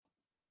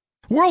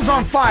World's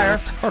on fire.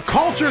 Our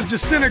culture's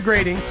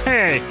disintegrating.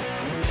 Hey,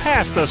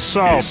 pass the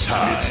salt. It's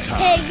time.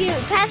 Hey, you,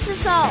 pass the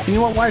salt. You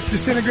know why it's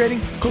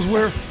disintegrating? Because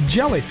we're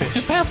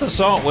jellyfish. Pass the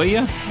salt, will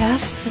you?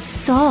 Pass the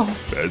salt.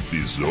 Pass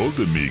the salt,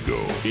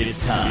 amigo.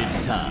 It's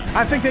time.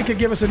 I think they could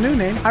give us a new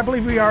name. I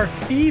believe we are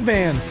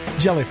Evan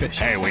jellyfish.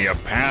 Hey, will you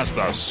pass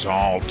the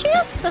salt?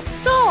 Pass the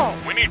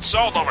salt. We need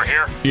salt over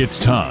here. It's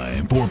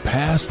time for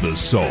Pass the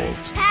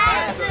Salt.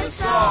 Pass the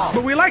salt.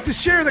 But we like to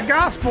share the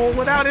gospel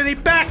without any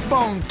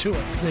backbone to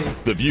it, see?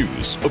 The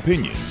views,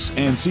 opinions,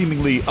 and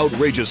seemingly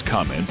outrageous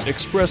comments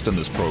expressed in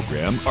this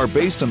program are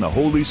based on the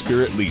Holy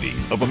Spirit leading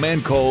of a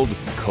man called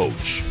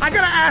Coach. I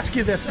gotta ask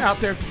you this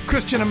out there,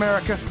 Christian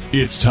America.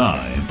 It's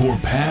time for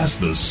Pass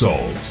the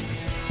Salt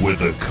with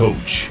the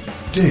Coach,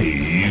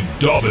 Dave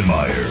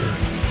Daubenmire.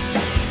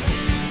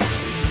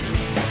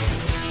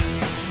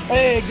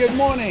 Hey, good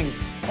morning.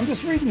 I'm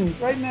just reading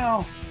right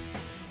now.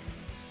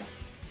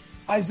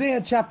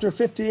 Isaiah chapter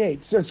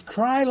 58 says,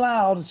 "Cry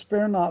loud and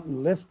spare not,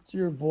 and lift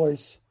your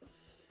voice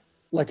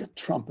like a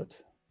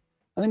trumpet."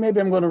 I think maybe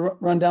I'm going to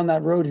run down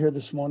that road here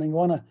this morning. I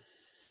want to,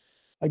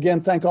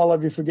 again, thank all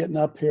of you for getting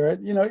up here.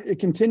 You know, it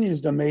continues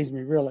to amaze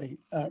me, really,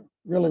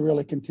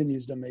 really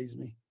continues to amaze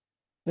me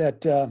that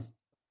the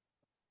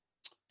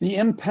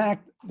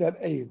impact that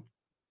a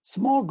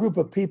small group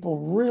of people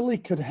really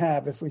could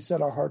have if we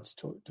set our hearts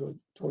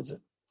towards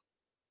it.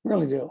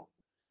 Really do.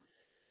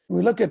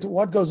 We look at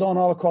what goes on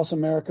all across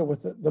America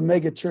with the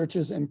mega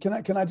churches, and can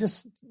I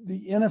just,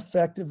 the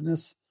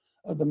ineffectiveness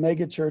of the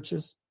mega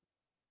churches,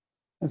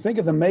 and think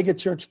of the mega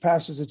church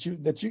pastors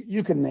that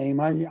you can name.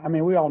 I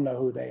mean, we all know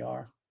who they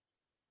are,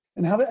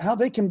 and how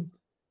we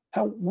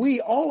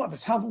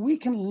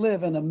can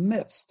live in the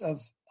midst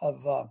of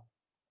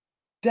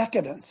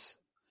decadence.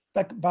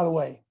 By the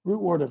way,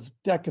 root word of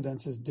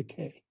decadence is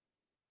decay.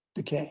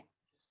 Decay.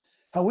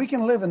 How we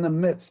can live in the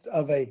midst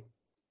of an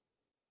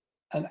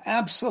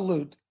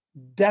absolute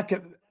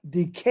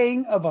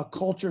decaying of a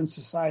culture and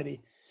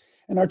society,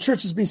 and our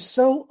churches be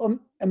so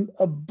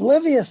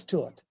oblivious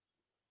to it,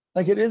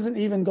 like it isn't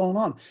even going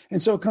on.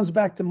 And so it comes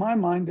back to my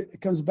mind.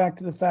 It comes back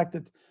to the fact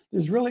that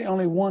there's really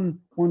only one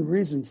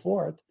reason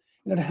for it,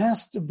 and it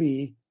has to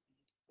be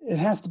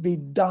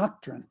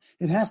doctrine.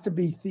 It has to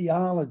be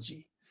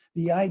theology.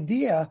 The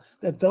idea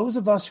that those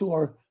of us who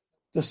are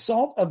the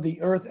salt of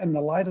the earth and the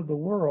light of the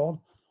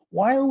world,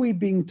 why are we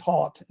being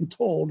taught and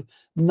told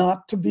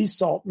not to be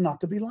salt,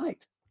 not to be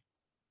light?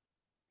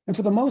 And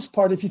for the most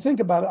part, if you think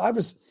about it, I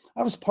was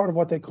part of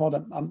what they called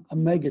a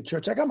mega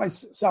church. I got my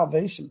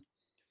salvation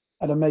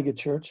at a mega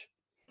church.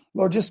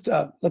 Lord, just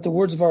let the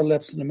words of our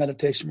lips and the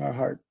meditation of our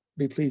heart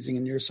be pleasing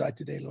in your sight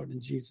today, Lord,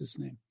 in Jesus'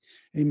 name.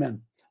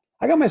 Amen.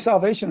 I got my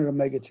salvation at a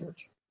mega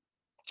church.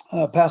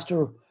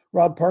 Pastor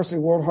Rod Parsley,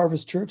 World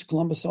Harvest Church,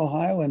 Columbus,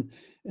 Ohio, in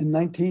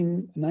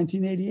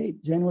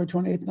 1988, January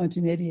 28th,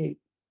 1988.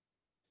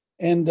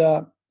 And,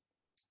 I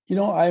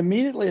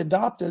immediately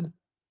adopted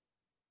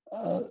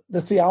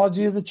the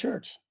theology of the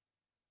church.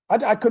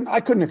 I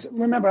couldn't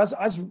remember, I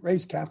was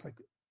raised Catholic.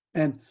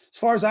 And as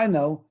far as I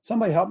know,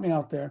 somebody help me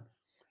out there.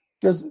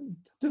 Does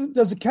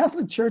the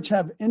Catholic Church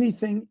have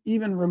anything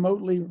even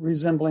remotely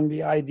resembling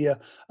the idea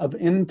of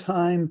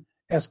end-time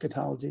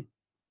eschatology?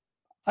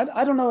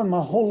 I don't know in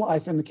my whole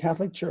life in the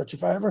Catholic Church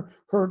if I ever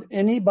heard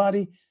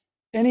anybody,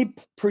 any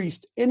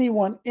priest,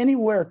 anyone,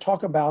 anywhere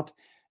talk about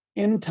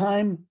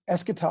end-time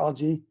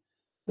eschatology,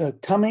 the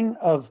coming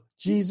of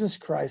Jesus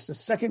Christ, the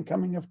second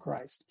coming of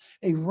Christ,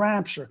 a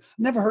rapture.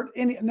 I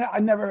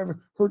never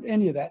ever heard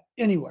any of that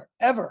anywhere,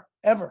 ever.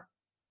 And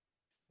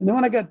then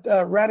when I got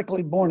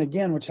radically born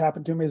again, which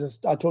happened to me, as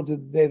I told you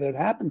the day that it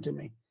happened to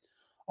me,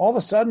 all of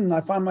a sudden I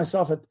find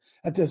myself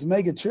at this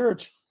mega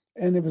church.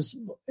 And it was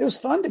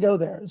fun to go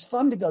there. It was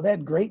fun to go. They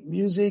had great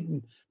music,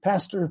 and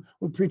pastor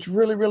would preach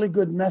really, really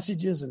good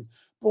messages. And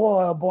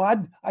boy,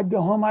 I'd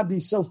go home. I'd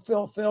be so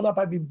filled up.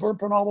 I'd be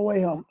burping all the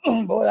way home.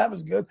 Boy, that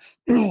was good.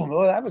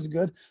 Boy, that was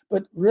good.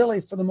 But really,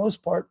 for the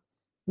most part,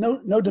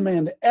 no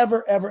demand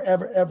ever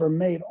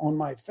made on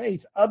my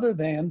faith other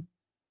than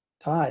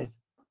tithe.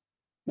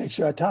 Make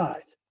sure I tithe.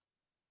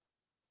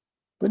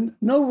 But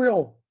no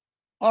real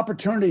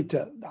opportunity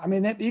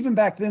even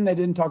back then they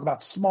didn't talk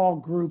about small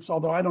groups,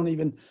 although I don't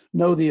even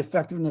know the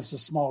effectiveness of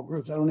small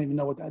groups. I don't even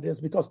know what that is,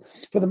 because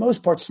for the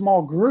most part,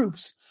 small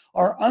groups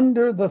are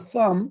under the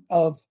thumb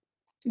of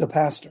the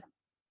pastor.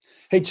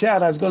 Hey,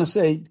 Chad, I was going to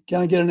say,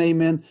 can I get an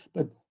amen?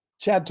 But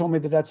Chad told me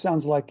that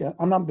sounds like,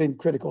 I'm not being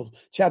critical.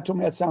 Chad told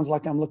me that sounds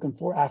like I'm looking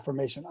for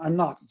affirmation. I'm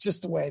not. It's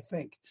just the way I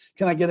think.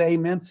 Can I get an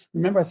amen?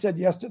 Remember I said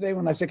yesterday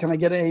when I said, can I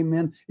get an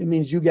amen? It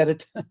means you get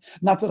it.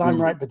 Not that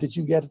I'm right, but that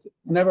you get it.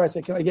 Whenever I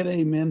say, can I get an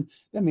amen?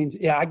 That means,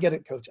 yeah, I get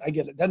it, Coach. I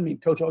get it. Doesn't mean,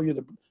 Coach, you're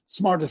the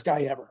smartest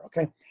guy ever.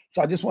 Okay.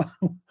 So I just want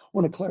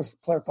to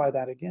clarify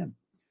that again.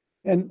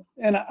 And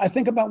I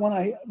think about when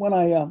I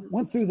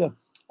went through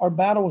our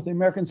battle with the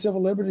American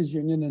Civil Liberties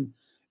Union in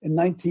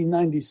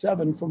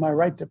 1997 for my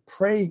right to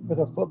pray with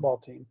a football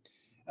team.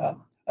 I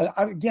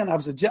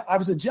was a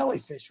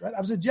jellyfish, right?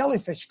 I was a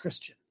jellyfish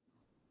Christian.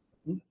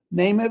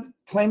 Name it,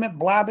 claim it,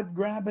 blab it,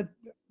 grab it,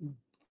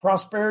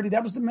 prosperity.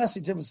 That was the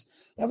message. That was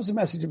the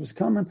message that was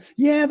coming.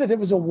 Yeah, that it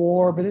was a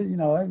war, but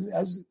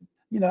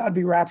I'd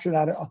be raptured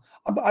out of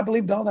it. I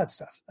believed all that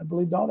stuff.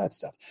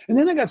 And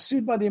then I got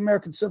sued by the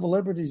American Civil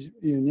Liberties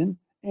Union,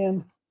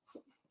 and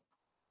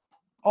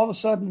all of a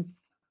sudden,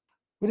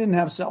 we didn't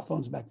have cell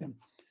phones back then,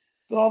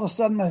 but all of a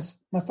sudden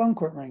my phone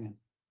quit ringing.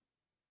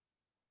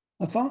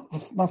 My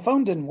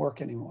phone didn't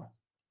work anymore.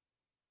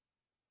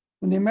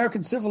 When the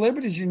American Civil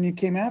Liberties Union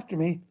came after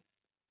me,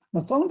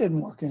 my phone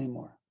didn't work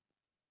anymore.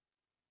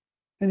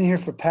 I didn't hear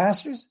from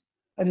pastors.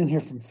 I didn't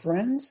hear from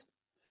friends.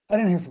 I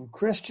didn't hear from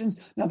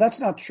Christians. Now, that's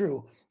not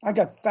true. I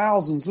got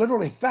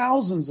literally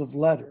thousands of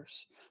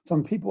letters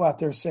from people out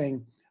there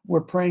saying,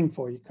 we're praying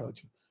for you,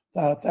 Coach.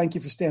 Thank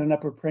you for standing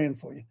up. We're praying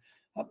for you.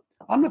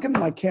 I'm looking at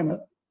my camera.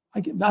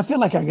 I feel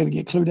like I got to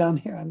get clear down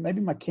here.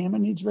 Maybe my camera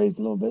needs raised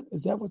a little bit.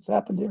 Is that what's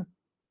happened here?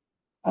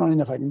 I don't even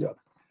know if I can do it.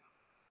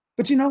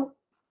 But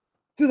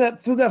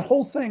through that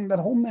whole thing, that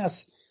whole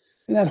mess,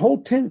 and that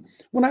whole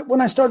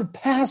when I started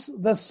Pass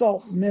the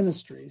Salt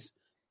Ministries,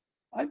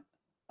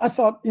 I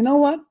thought, you know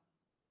what?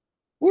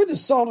 We're the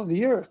salt of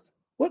the earth.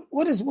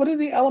 What are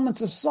the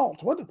elements of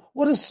salt?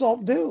 What does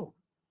salt do?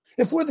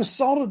 If we're the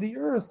salt of the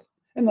earth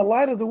and the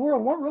light of the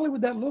world, what really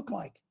would that look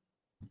like?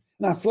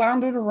 And I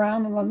floundered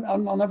around, and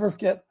I'll never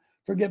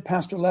forget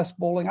Pastor Les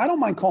Bowling. I don't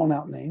mind calling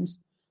out names.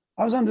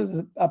 I was under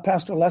the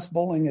Pastor Les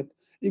Bowling at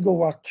Eagle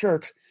Rock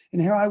Church,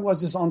 and here I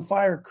was, this on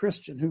fire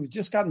Christian who had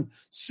just gotten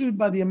sued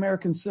by the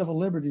American Civil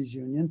Liberties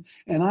Union,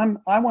 and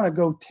I want to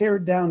go tear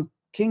down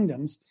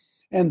kingdoms.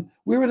 And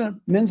we were in a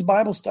men's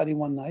Bible study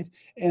one night,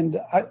 and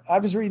I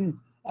was reading.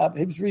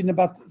 He was reading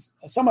about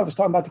some of us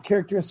talking about the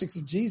characteristics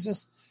of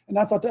Jesus, and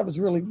I thought that was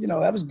really,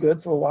 that was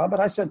good for a while.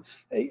 But I said,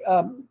 "Hey,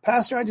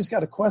 Pastor, I just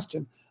got a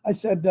question." I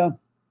said,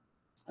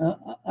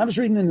 I was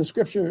reading in the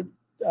scripture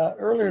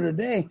earlier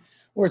today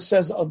where it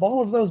says, "Of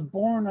all of those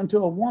born unto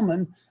a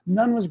woman,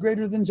 none was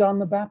greater than John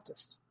the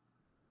Baptist."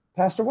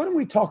 Pastor, why don't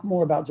we talk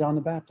more about John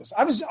the Baptist?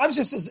 I was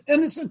just as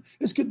innocent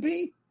as could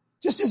be.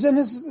 Just as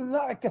innocent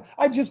as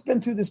I'd just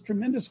been through this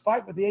tremendous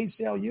fight with the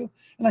ACLU.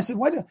 And I said,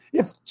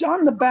 if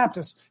John the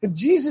Baptist, if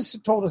Jesus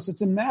told us,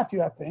 it's in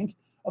Matthew, I think,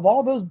 of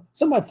all those,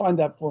 somebody find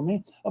that for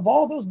me, of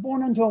all those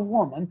born unto a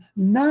woman,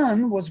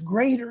 none was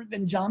greater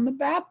than John the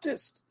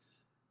Baptist.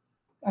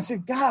 I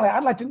said, golly,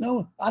 I'd like to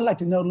know a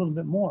little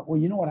bit more. Well,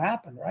 you know what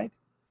happened, right?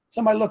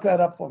 Somebody look that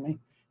up for me.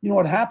 You know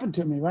what happened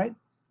to me, right?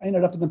 I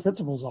ended up in the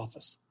principal's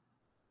office.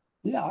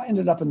 Yeah, I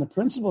ended up in the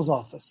principal's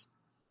office.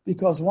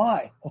 Because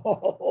why?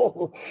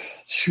 Oh,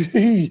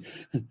 gee,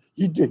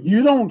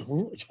 you don't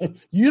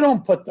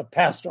put the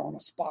pastor on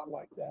a spot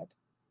like that.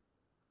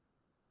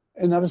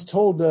 And I was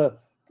told,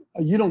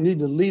 you don't need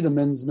to lead a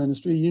men's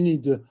ministry. You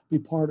need to be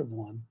part of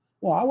one.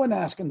 Well, I wasn't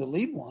asking to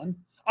lead one.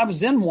 I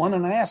was in one,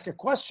 and I asked a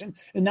question,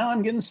 and now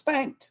I'm getting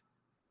spanked.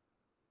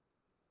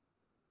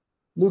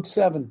 Luke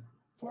 7,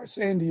 for I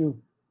say unto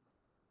you,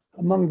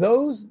 among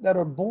those that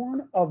are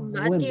born of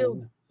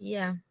women,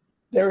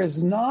 there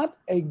is not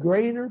a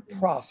greater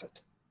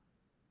prophet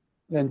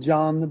than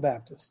John the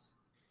Baptist.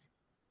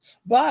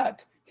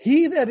 But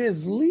he that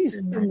is least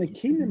in the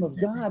kingdom of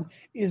God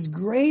is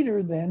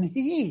greater than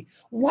he.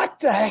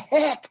 What the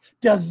heck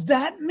does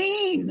that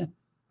mean?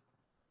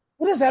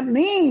 What does that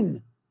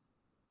mean?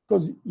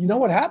 Because you know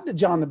what happened to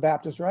John the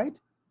Baptist, right?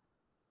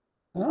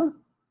 Huh?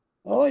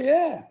 Oh,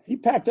 yeah. He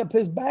packed up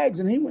his bags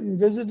and he went and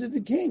visited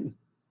the king.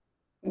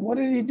 And what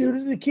did he do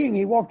to the king?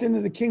 He walked into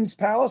the king's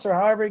palace, or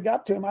however he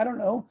got to him, I don't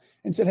know,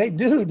 and said, "Hey,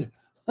 dude,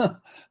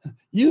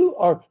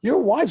 your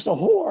wife's a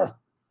whore.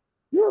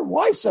 Your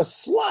wife's a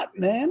slut,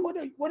 man. What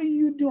are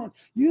you doing?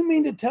 You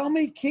mean to tell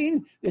me,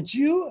 king, that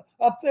you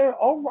up there,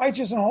 all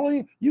righteous and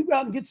holy, you go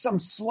out and get some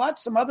slut,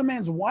 some other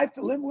man's wife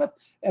to live with?"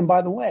 And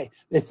by the way,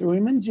 they threw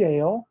him in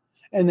jail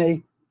and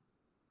they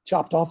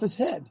chopped off his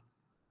head.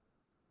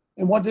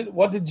 And what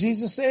did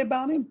Jesus say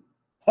about him?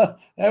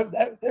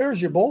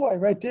 There's your boy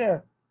right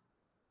there.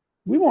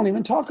 We won't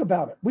even talk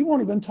about it. We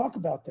won't even talk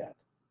about that.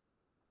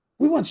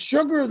 We want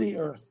sugar of the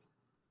earth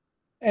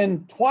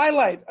and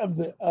twilight of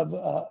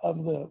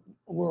the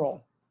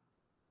world.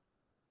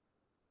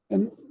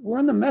 And we're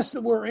in the mess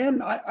that we're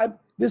in.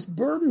 This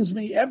burdens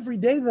me every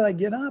day that I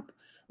get up.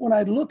 When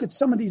I look at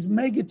some of these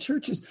mega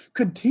churches,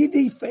 could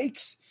T.D.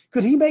 Fakes,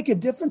 could he make a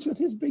difference with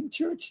his big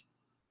church?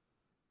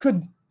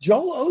 Could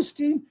Joel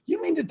Osteen,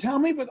 you mean to tell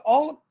me with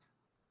all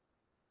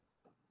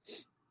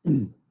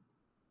of...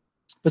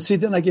 But see,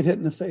 then I get hit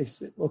in the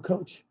face. Well,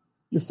 coach,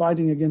 you're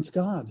fighting against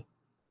God.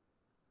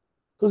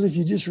 Because if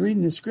you just read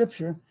in the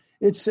scripture,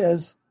 it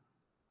says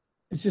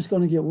it's just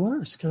going to get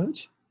worse,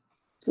 coach.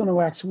 It's going to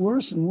wax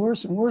worse and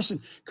worse and worse.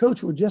 And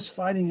coach, we're just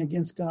fighting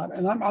against God.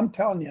 And I'm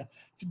telling you,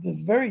 the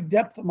very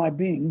depth of my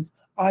being,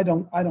 I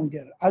don't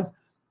get it. I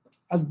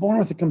was born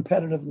with a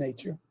competitive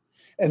nature.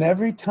 And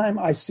every time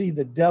I see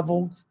the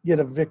devil get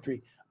a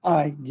victory,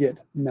 I get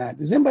mad.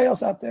 Is anybody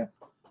else out there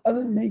other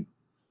than me?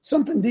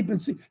 Something deep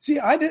inside. See,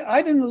 I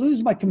didn't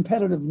lose my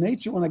competitive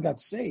nature when I got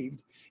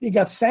saved. It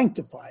got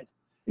sanctified.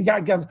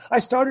 I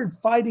started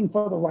fighting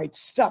for the right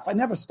stuff. I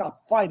never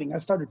stopped fighting. I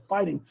started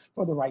fighting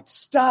for the right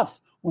stuff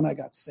when I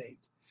got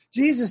saved.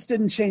 Jesus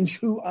didn't change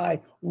who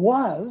I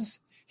was.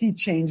 He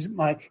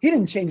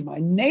didn't change my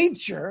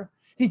nature.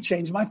 He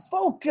changed my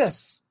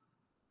focus.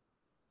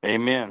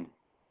 Amen.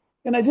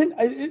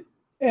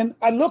 And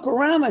I look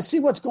around, I see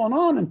what's going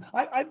on. And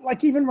I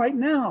like even right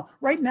now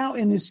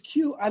in this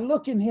queue, I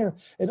look in here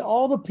at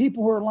all the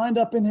people who are lined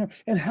up in here,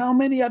 and how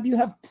many of you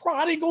have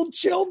prodigal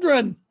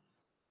children,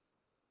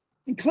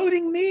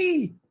 including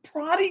me,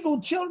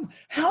 prodigal children.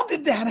 How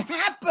did that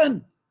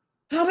happen?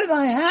 How did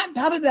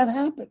that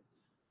happen?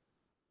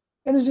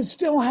 And is it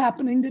still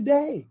happening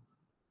today?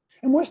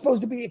 And we're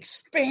supposed to be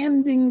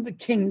expanding the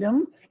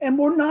kingdom, and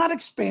we're not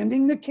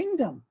expanding the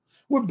kingdom.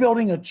 We're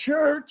building a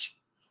church.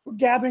 We're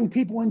gathering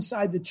people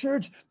inside the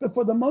church, but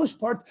for the most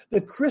part,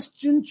 the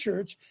Christian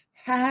church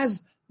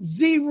has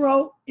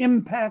zero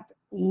impact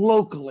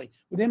locally.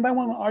 Would anybody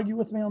want to argue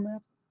with me on that?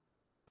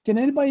 Can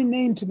anybody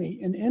name to me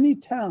in any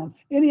town,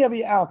 any of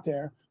you out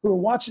there who are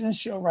watching this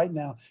show right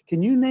now,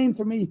 can you name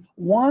for me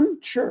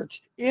one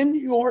church in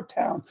your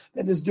town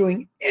that is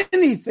doing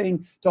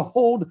anything to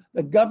hold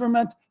the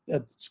government,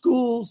 the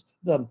schools,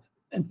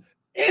 and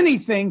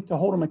anything to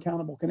hold them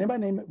accountable? Can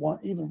anybody name it one,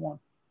 even one?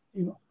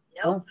 Nope.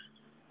 Huh?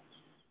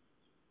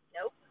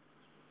 Nope.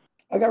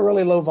 I got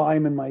really low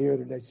volume in my ear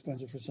today,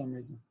 Spencer, for some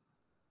reason.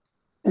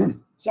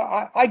 So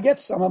I get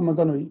some of them are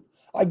going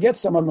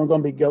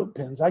to be goat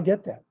pins. I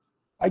get that.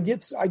 I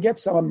get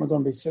some of them are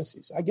going to be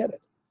sissies. I get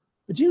it.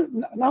 But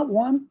not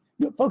one.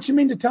 Folks, you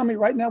mean to tell me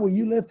right now where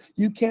you live,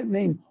 you can't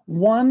name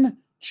one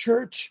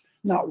church,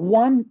 not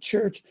one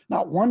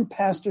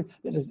pastor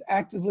that is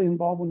actively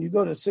involved? When you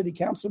go to a city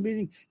council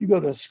meeting, you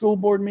go to a school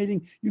board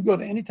meeting, you go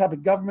to any type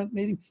of government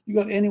meeting, you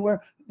go to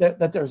anywhere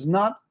that there's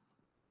no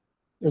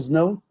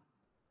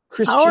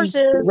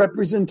Christian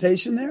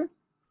representation there?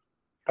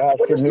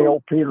 Pastor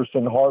Neil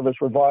Peterson, Harvest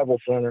Revival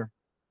Center.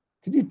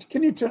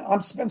 Can you turn?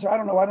 I'm Spencer. I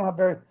don't know. I don't have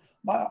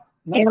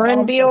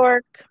Aaron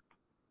Bjork.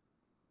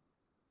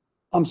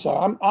 I'm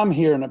sorry. I'm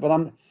hearing it, but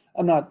I'm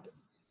not.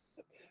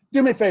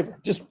 Do me a favor.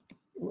 Just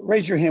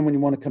raise your hand when you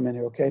want to come in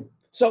here, okay?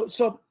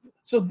 So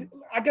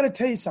I got to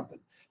tell you something.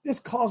 This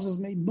causes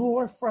me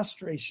more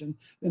frustration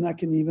than I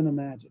can even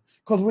imagine.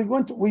 Because we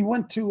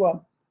went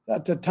to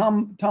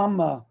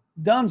Tom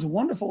Dunn's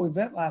wonderful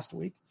event last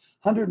week.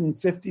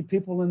 150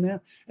 people in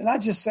there, and I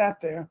just sat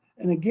there.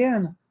 And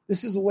again,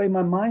 this is the way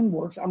my mind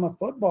works. I'm a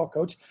football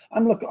coach.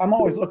 I'm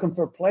always looking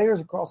for players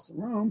across the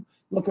room,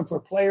 looking for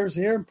players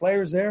here and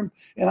players there,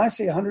 and I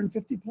see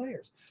 150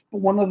 players.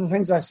 But one of the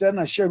things I said, and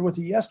I shared with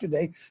you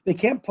yesterday, they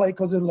can't play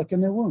because they're licking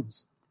their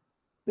wounds.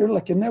 They're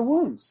licking their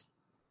wounds.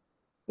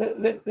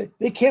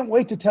 They can't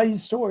wait to tell you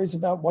stories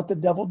about what the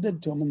devil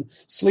did to them and the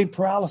sleep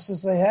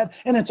paralysis they had.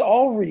 And it's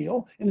all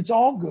real and it's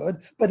all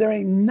good, but there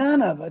ain't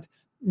none of it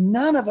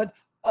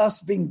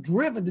us being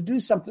driven to do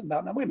something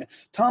about it. Now, wait a minute.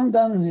 Tom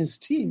Dunn and his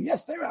team,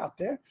 yes, they're out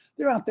there.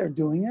 They're out there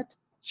doing it.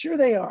 Sure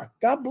they are.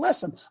 God bless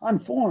them. I'm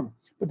for them.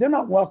 But they're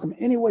not welcome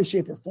any way,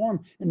 shape, or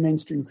form in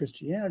mainstream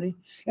Christianity.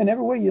 And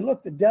everywhere you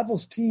look, the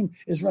devil's team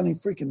is running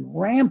freaking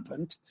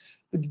rampant.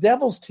 The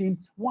devil's team,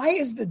 why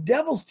is the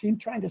devil's team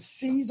trying to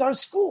seize our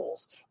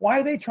schools?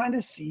 Why are they trying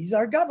to seize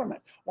our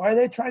government? Why are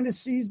they trying to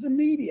seize the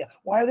media?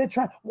 Why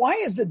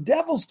is the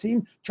devil's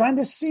team trying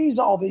to seize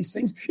all these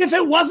things if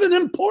it wasn't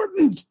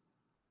important?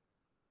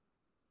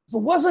 If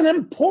it wasn't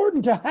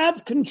important to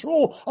have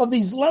control of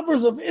these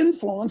levers of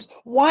influence,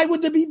 why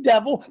would the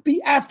devil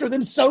be after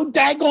them so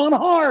daggone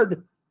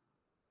hard?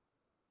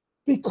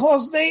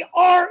 Because they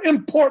are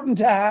important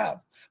to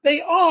have.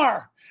 They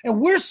are.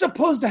 And we're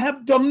supposed to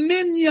have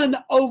dominion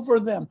over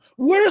them.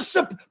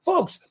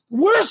 Folks,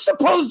 we're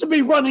supposed to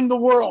be running the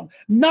world,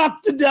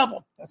 not the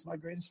devil. That's my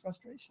greatest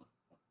frustration.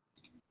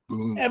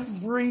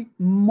 Every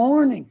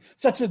morning,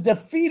 such a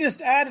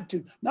defeatist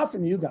attitude, not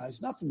from you guys,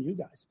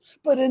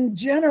 but in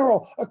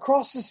general,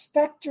 across the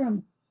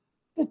spectrum,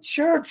 the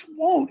church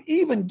won't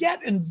even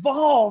get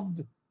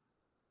involved.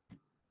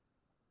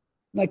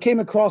 And I came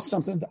across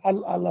something. I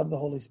love the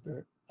Holy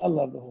Spirit. I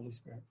love the Holy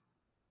Spirit.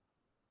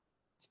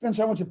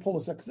 Spencer, I want you to pull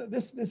this up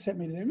because this hit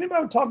me today. Remember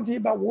I was talking to you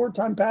about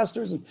wartime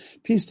pastors and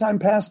peacetime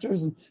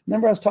pastors, and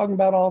remember I was talking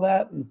about all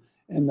that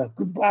and the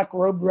Black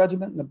Robe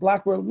Regiment and the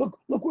Black Robe. Look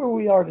where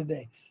we are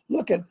today.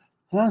 Look at,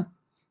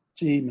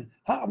 gee, man.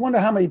 I wonder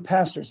how many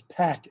pastors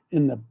pack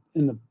in the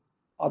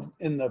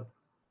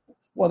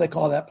what do they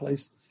call that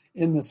place,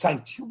 in the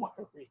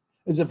sanctuary,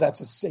 as if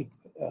that's a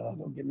sacred.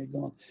 Don't get me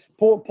going.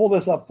 Pull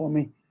this up for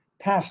me.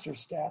 Pastor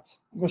stats.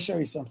 I'm going to show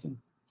you something.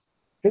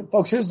 Here,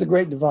 folks, here's the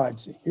great divide.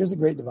 See, here's the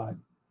great divide.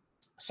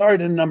 Sorry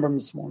to number them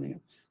this morning.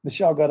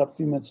 Michelle got up a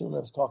few minutes ago. I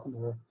was talking to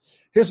her.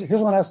 Here's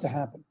what has to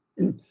happen.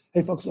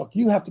 Hey, folks, look,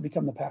 you have to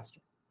become the pastor.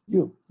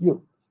 You.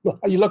 Look,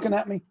 are you looking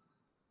at me?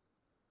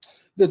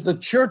 The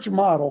church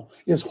model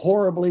is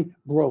horribly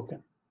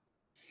broken.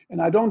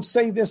 And I don't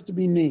say this to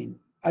be mean.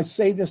 I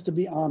say this to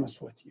be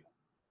honest with you.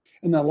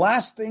 And the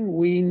last thing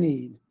we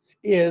need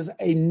is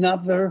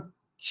another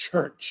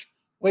church.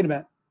 Wait a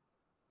minute.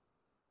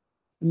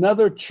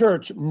 Another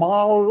church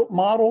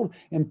modeled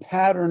and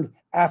patterned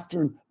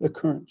after the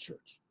current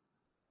church.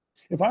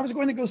 If I was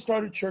going to go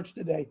start a church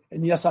today,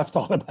 and yes, I've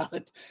thought about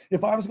it.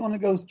 If I was going to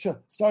go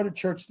start a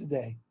church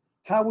today,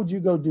 how would you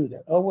go do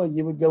that? Oh, well,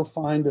 you would go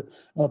find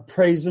a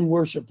praise and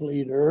worship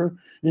leader,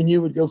 and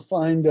you would go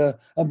find a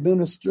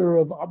minister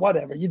of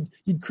whatever.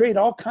 You'd create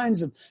all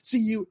kinds of.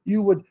 See,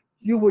 you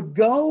would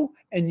go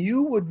and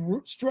you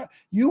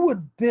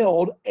would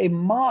build a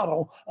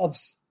model of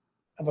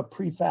a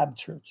prefab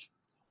church,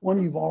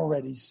 one you've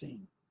already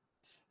seen.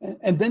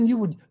 And then you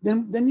would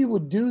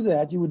do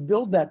that. You would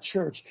build that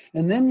church,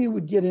 and then you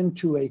would get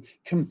into a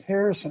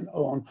comparison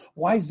on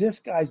why is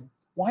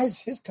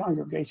his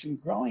congregation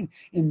growing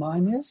and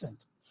mine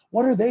isn't?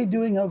 What are they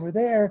doing over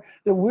there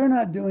that we're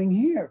not doing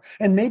here?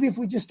 And maybe if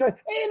we just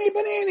start,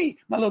 Annie,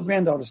 my little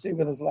granddaughter stayed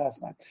with us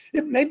last night.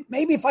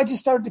 Maybe if I just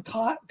started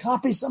to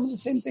copy some of the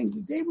same things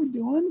that they were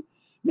doing,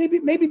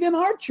 maybe then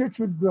our church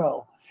would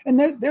grow. And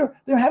they're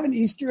having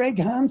Easter egg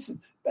hunts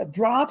and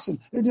drops, and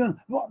they're doing.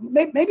 Well,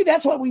 maybe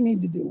that's what we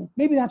need to do.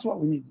 Maybe that's what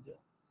we need to do.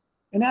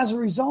 And as a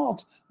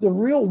result, the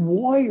real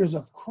warriors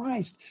of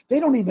Christ,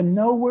 they don't even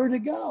know where to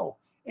go.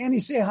 Annie,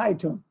 say hi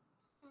to him.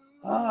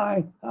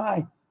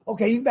 Hi.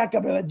 Okay, you back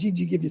up and let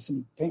Gigi give you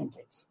some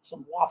pancakes,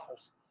 some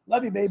waffles.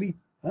 Love you, baby.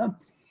 Huh?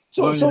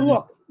 So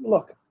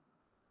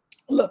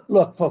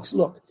look, folks,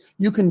 look.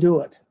 You can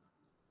do it.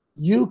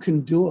 You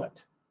can do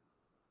it.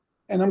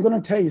 And I'm going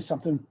to tell you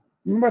something.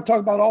 Remember I talked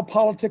about all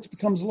politics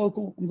becomes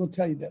local? I'm going to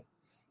tell you that.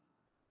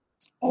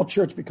 All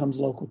church becomes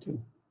local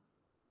too.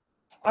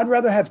 I'd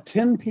rather have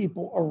 10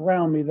 people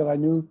around me that I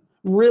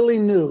really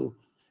knew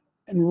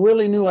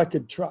I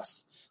could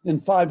trust than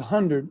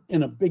 500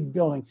 in a big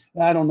building.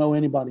 And I don't know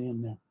anybody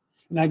in there.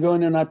 And I go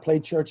in there and I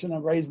play church and I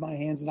raise my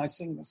hands and I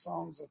sing the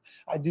songs. And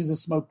I do the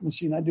smoke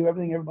machine. I do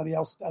everything everybody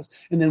else does.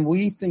 And then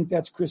we think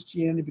that's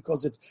Christianity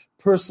because it's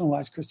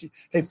personalized Christianity.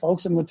 Hey,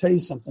 folks, I'm going to tell you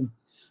something.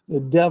 The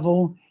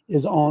devil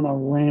is on a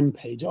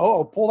rampage.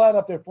 Oh, pull that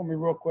up there for me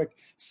real quick.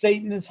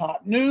 Satan is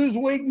hot.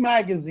 Newsweek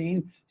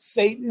magazine,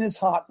 Satan is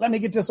hot. Let me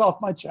get this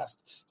off my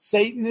chest.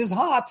 Satan is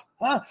hot.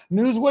 Huh?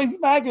 Newsweek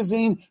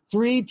magazine,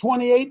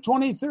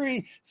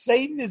 3/28/23.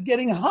 Satan is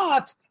getting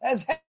hot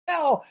as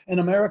hell in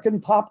American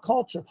pop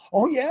culture.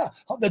 Oh, yeah.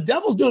 The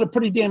devil's doing a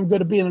pretty damn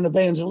good at being an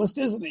evangelist,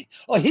 isn't he?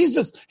 Oh,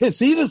 is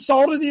he the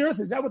salt of the earth?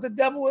 Is that what the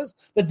devil is?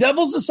 The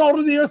devil's the salt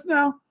of the earth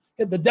now?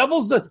 The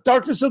devil's the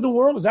darkness of the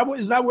world. Is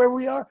that where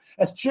we are?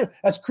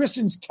 As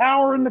Christians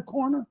cower in the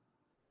corner?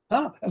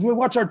 Huh? As we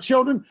watch our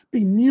children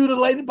be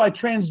mutilated by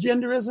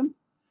transgenderism?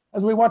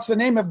 As we watch the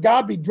name of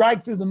God be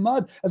dragged through the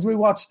mud? As we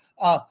watch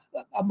a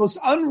most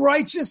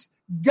unrighteous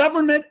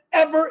government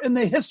ever in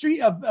the history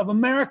of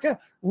America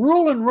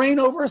rule and reign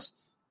over us?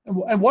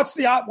 And what's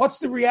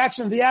the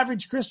reaction of the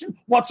average Christian?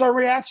 What's our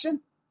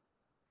reaction?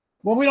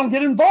 Well, we don't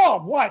get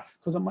involved. Why?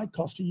 Because it might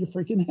cost you your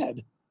freaking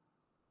head.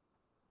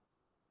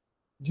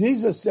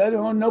 Jesus said,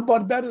 oh,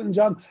 nobody better than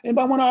John.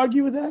 Anybody want to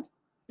argue with that?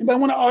 Anybody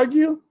want to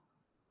argue?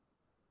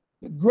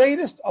 The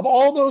greatest of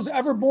all those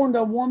ever born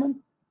to a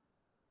woman?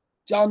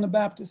 John the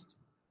Baptist.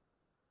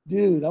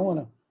 Dude,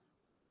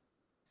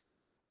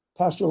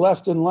 Pastor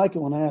Les didn't like it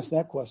when I asked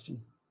that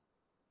question.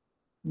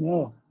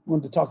 No, I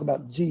wanted to talk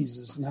about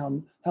Jesus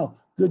and how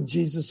good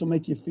Jesus will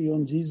make you feel,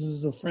 and Jesus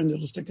is a friend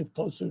that'll stick it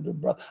closer to a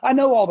brother. I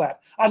know all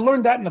that. I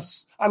learned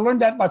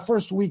that my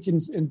first week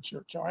in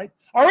church, all right?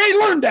 I already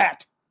learned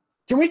that.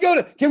 Can we go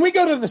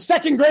to the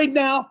second grade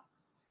now?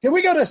 Can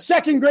we go to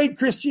second grade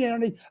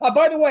Christianity?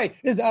 By the way,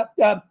 you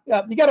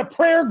got a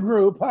prayer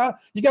group, huh?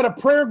 You got a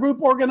prayer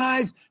group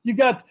organized. You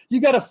got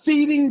a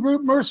feeding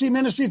group, Mercy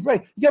Ministry.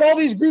 You got all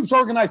these groups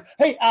organized.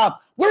 Hey,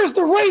 where's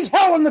the Raise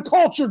Hell in the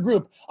Culture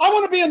group? I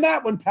want to be in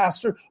that one,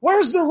 Pastor.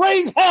 Where's the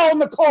Raise Hell in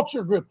the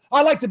Culture group?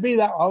 I like to be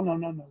that. Oh, no.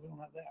 We don't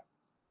have that.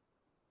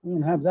 We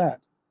don't have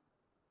that.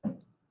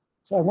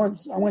 So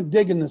I went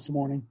digging this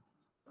morning.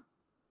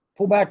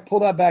 Pull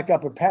that back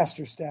up at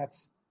pastor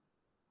stats.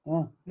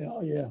 Huh?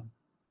 Yeah.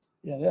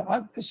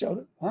 I showed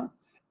it. Huh?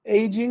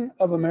 Aging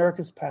of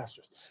America's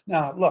pastors.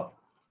 Now, look.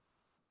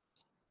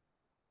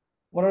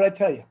 What did I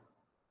tell you?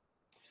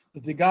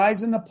 That the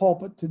guys in the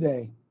pulpit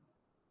today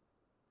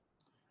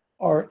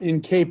are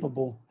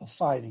incapable of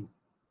fighting.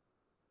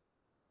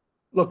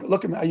 Look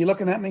at me. Are you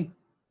looking at me?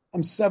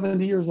 I'm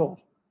 70 years old.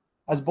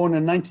 I was born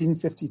in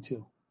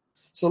 1952.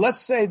 So let's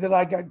say that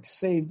I got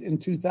saved in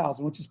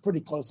 2000, which is pretty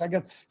close. I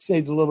got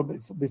saved a little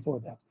bit before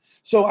that.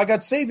 So I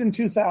got saved in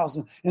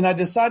 2000, and I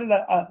decided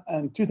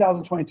in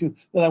 2022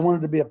 that I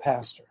wanted to be a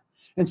pastor.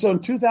 And so in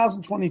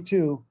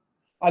 2022,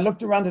 I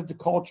looked around at the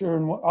culture,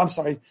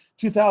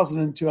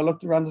 2002, I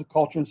looked around at the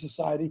culture and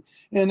society,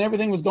 and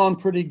everything was going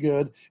pretty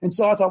good. And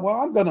so I thought, well,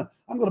 I'm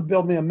gonna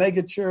build me a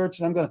mega church,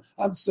 and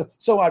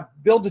so I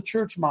built a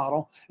church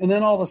model, and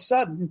then all of a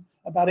sudden,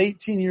 about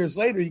 18 years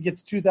later, you get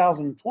to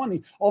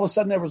 2020, all of a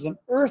sudden there was an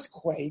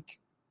earthquake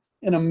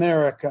in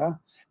America,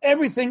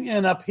 everything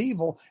in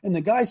upheaval, and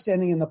the guy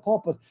standing in the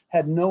pulpit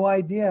had no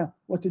idea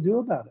what to do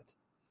about it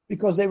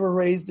because they were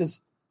raised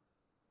as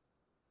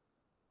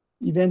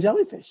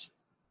evangelifish.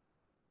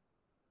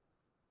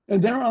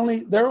 And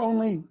their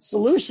only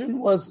solution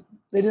was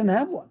they didn't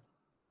have one.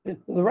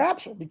 The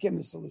rapture became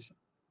the solution.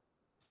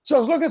 So I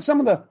was looking at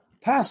some of the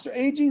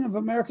aging of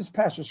America's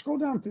pastors. Scroll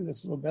down through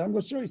this a little bit. I'm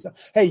going to show you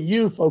something. Hey,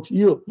 you folks,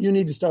 you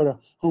need to start a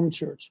home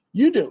church.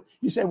 You do.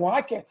 You say, well,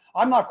 I can't.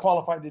 I'm not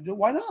qualified to do it.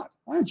 Why not?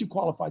 Why aren't you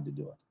qualified to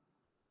do it?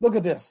 Look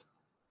at this.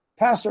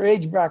 Pastor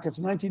age brackets,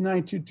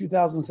 1992,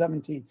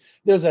 2017.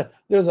 There's a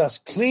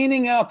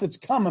cleaning out that's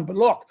coming. But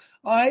look,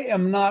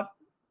 I'm not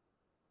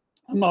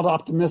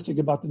optimistic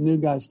about the new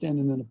guys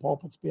standing in the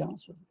pulpit, to be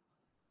honest with you.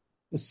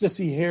 The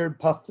sissy-haired,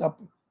 puffed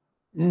up.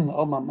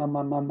 Oh,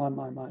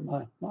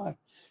 my.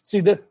 See,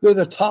 they're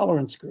the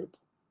tolerance group.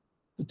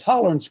 The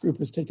tolerance group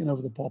has taken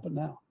over the pulpit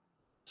now.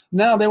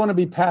 Now they want to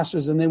be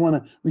pastors and they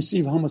want to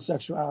receive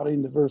homosexuality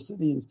and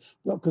diversity. And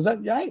because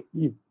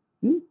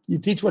you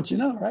teach what you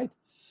know, right?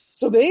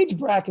 So the age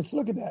brackets,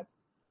 look at that.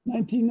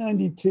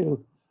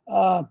 1992.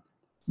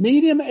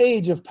 Medium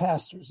age of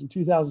pastors in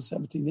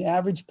 2017. The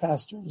average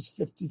pastor was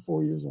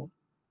 54 years old.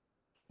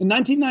 In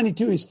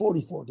 1992, he's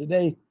 44.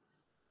 Today,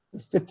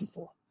 they're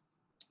 54.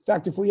 In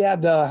fact, if we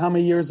add how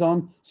many years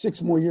on,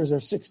 6 more years,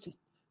 they're 60.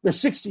 They're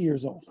 60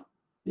 years old,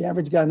 the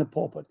average guy in the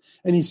pulpit.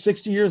 And he's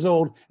 60 years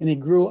old, and he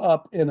grew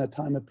up in a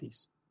time of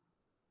peace.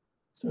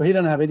 So he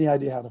doesn't have any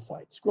idea how to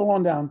fight. Scroll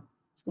on down.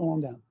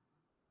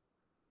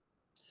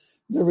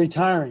 They're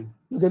retiring.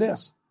 Look at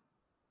this.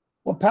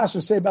 What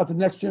pastors say about the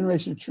next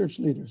generation of church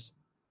leaders.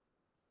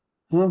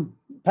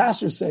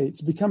 Pastors say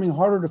it's becoming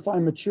harder to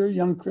find mature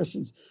young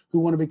Christians who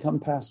want to become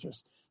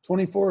pastors.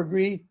 24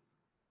 agree,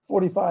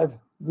 45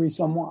 agree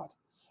somewhat.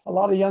 A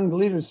lot of young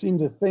leaders seem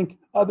to think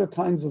other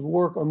kinds of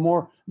work are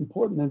more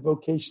important than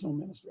vocational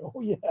ministry.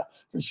 Oh, yeah,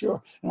 for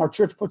sure. And our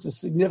church puts a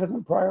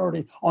significant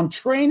priority on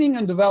training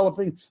and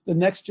developing the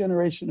next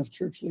generation of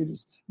church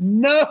leaders.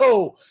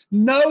 No,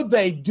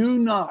 they do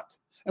not.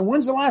 And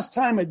when's the last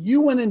time that you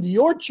went into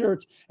your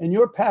church and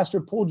your pastor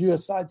pulled you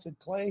aside and said,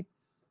 Clay,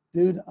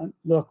 dude,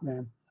 look,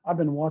 man, I've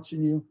been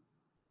watching you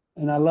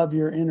and I love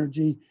your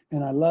energy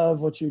and I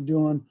love what you're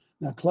doing.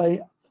 Now,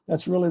 Clay,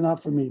 that's really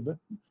not for me, but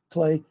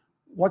Clay,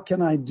 what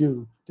can I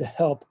do to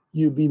help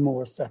you be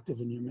more effective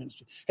in your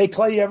ministry? Hey,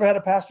 Clay, you ever had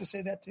a pastor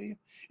say that to you?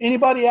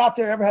 Anybody out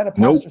there ever had a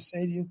pastor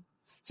say to you?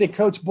 Say,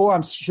 Coach, boy,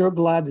 I'm sure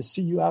glad to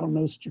see you out on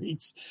those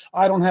streets.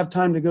 I don't have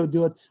time to go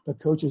do it, but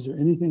Coach, is there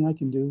anything I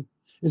can do?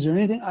 Is there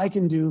anything I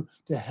can do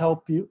to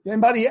help you?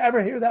 Anybody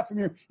ever hear that from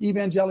your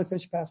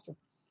evangelifish pastor?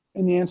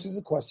 And the answer to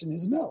the question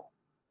is no.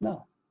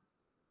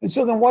 And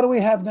so then what do we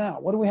have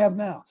now?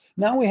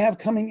 Now we have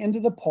coming into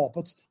the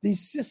pulpits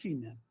these sissy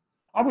men.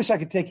 I wish I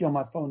could take you on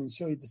my phone and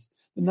show you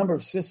the number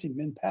of sissy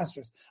men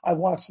pastors I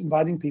watched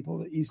inviting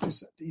people to Easter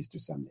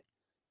Sunday.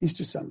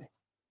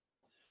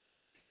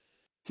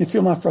 You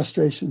feel my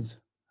frustrations,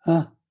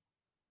 huh?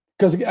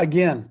 Because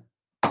again,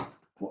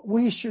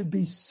 we should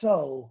be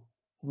so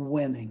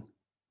winning.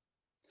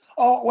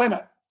 Oh, wait a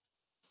minute.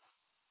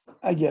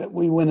 I get it.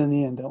 We win in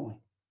the end, don't we?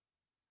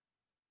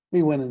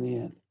 We win in the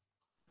end.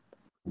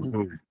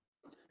 Mm-hmm.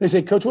 They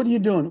say, Coach, what are you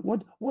doing?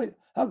 What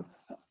are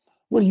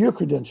your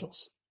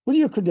credentials? What are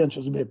your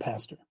credentials to be a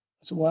pastor?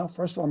 I said, well,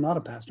 first of all, I'm not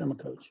a pastor. I'm a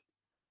coach.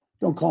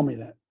 Don't call me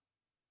that.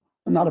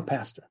 I'm not a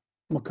pastor.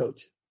 I'm a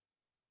coach.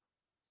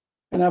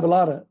 And I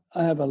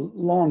have a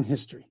long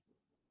history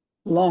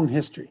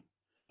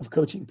of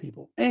coaching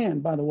people.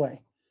 And by the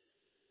way,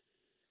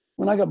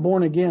 when I got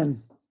born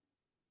again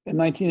in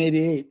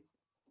 1988,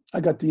 I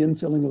got the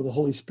infilling of the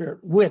Holy Spirit,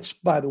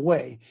 which, by the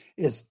way,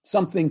 is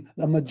something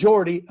the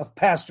majority of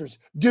pastors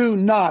do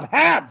not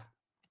have.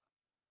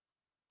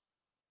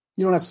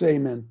 You don't have to say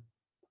amen.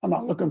 I'm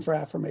not looking for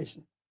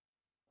affirmation.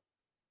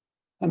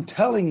 I'm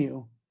telling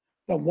you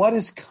that what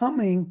is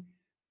coming.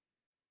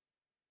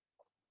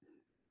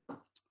 Do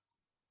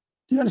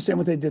you understand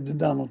what they did to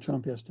Donald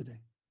Trump yesterday?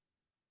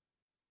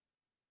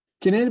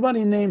 Can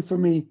anybody name for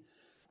me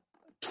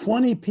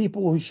 20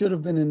 people who should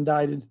have been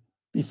indicted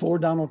before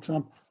Donald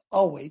Trump?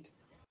 I'll wait.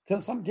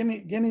 Give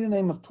me the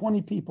name of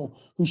 20 people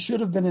who should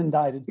have been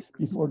indicted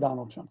before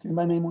Donald Trump. Can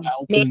anybody name one?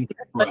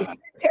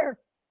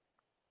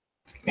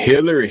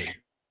 Hillary.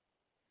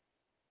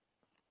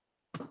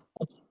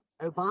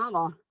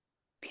 Obama.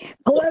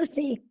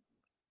 Pelosi.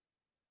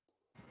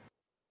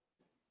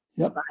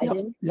 Yep.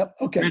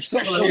 Okay.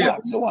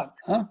 So what?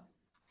 Huh?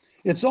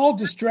 It's all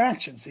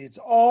distraction. See, it's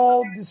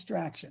all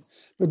distraction.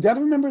 But got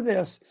to remember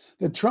this,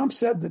 that Trump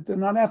said that they're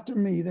not after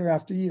me, they're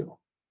after you.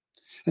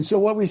 And so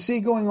what we see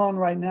going on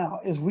right now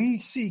is we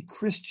see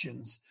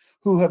Christians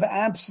who have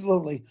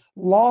absolutely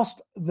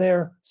lost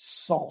their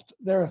salt,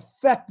 their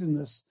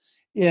effectiveness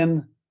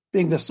in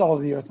being the salt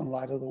of the earth and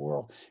light of the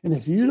world. And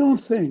if you don't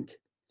think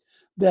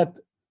that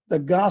the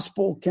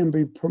gospel can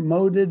be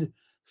promoted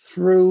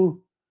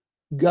through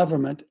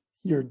government,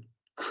 you're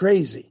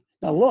crazy.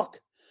 Now look,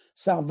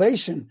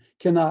 salvation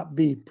cannot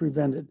be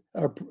prevented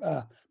or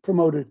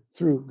promoted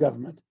through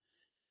government.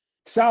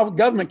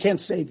 Government can't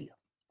save you.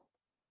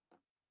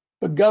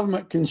 But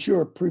government can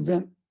sure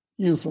prevent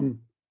you from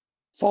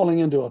falling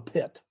into a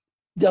pit.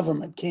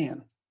 Government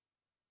can.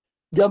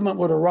 Government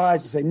would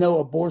arise and say, no,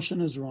 abortion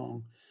is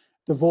wrong.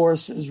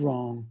 Divorce is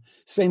wrong.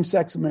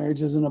 Same-sex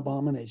marriage is an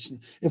abomination.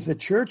 If the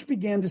church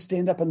began to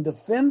stand up and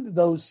defend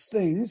those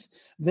things,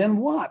 then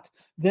what?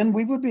 Then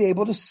we would be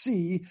able to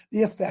see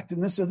the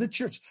effectiveness of the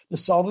church, the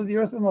salt of the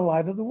earth and the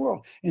light of the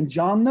world. And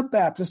John the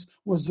Baptist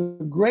was the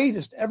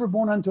greatest ever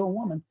born unto a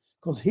woman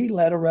because he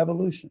led a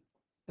revolution.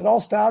 It all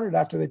started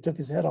after they took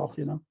his head off,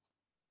 you know.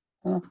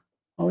 Huh?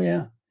 Oh,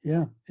 yeah.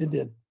 Yeah, it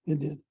did. It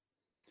did.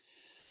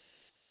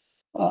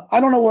 I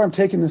don't know where I'm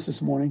taking this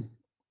morning.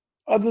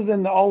 Other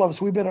than all of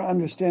us, we better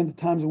understand the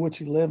times in which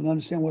we live and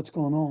understand what's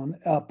going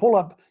on. Pull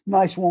up,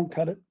 nice won't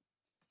cut it.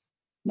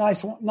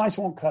 Nice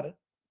won't cut it.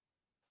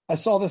 I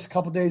saw this a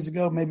couple days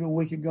ago, maybe a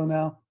week ago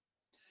now.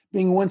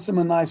 Being winsome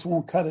and nice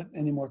won't cut it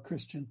anymore,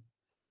 Christian.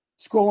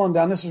 Scroll on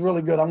down. This is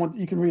really good.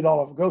 You can read all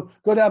of it.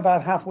 Go down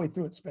about halfway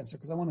through it, Spencer,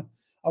 because I want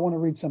to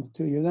read something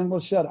to you. Then we'll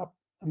shut up.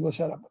 I'm going to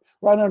shut up.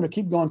 Right under.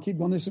 Keep going.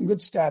 There's some good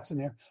stats in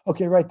here.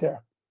 Okay, right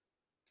there.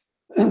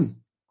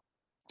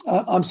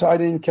 I'm sorry, I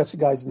didn't even catch the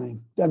guy's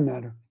name. Doesn't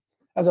matter.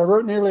 As I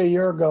wrote nearly a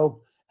year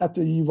ago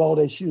after the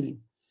Uvalde shooting,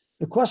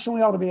 the question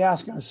we ought to be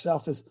asking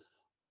ourselves is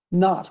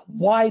not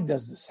why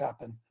does this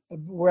happen, but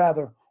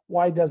rather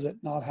why does it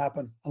not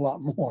happen a lot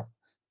more?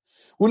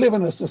 We live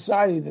in a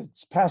society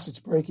that's past its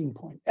breaking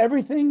point.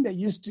 Everything that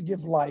used to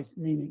give life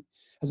meaning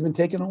has been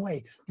taken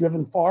away,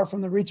 driven far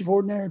from the reach of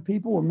ordinary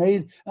people, were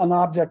made an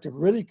object of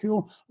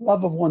ridicule.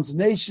 Love of one's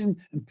nation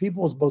and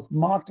people is both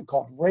mocked and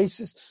called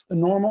racist. The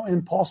normal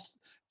impulse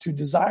to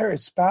desire a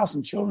spouse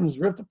and children is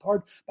ripped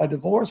apart by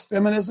divorce,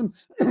 feminism,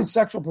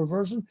 sexual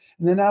perversion,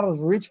 and then out of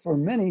reach for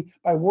many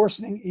by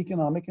worsening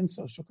economic and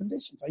social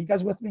conditions. Are you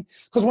guys with me?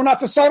 Because we're not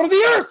the salt of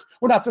the earth.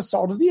 We're not the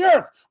salt of the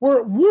earth.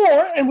 We're at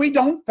war, and we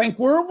don't think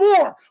we're at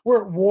war.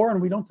 We're at war,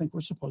 and we don't think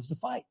we're supposed to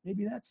fight.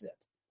 Maybe that's it.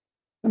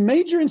 The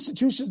major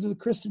institutions of the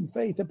Christian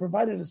faith that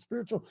provided a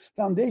spiritual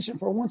foundation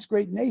for a once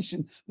great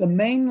nation, the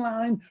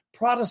mainline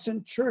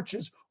Protestant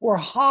churches, were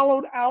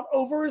hollowed out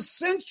over a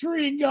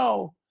century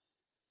ago.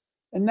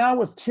 And now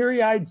with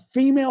teary-eyed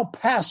female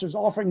pastors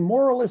offering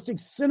moralistic,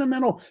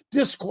 sentimental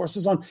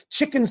discourses on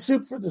chicken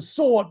soup for the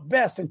soul at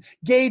best and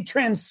gay,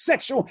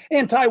 transsexual,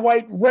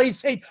 anti-white,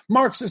 race hate,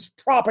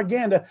 Marxist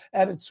propaganda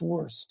at its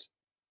worst.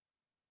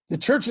 The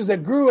churches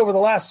that grew over the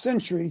last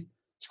century,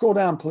 scroll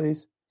down,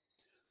 please.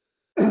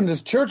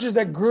 The churches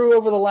that grew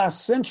over the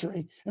last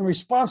century in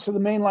response to the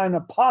mainline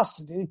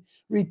apostasy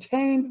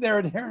retained their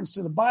adherence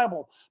to the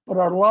Bible, but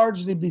are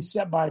largely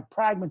beset by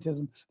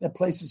pragmatism that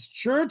places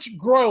church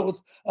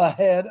growth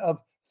ahead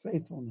of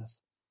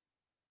faithfulness.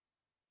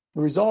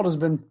 The result has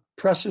been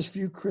precious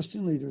few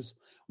Christian leaders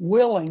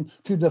willing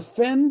to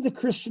defend the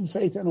Christian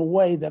faith in a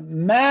way that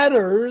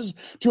matters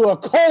to a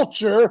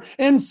culture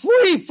in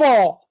free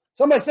fall.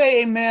 Somebody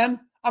say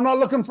amen. I'm not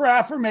looking for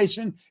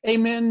affirmation.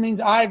 Amen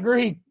means I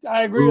agree.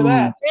 I agree with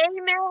that.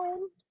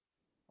 Amen.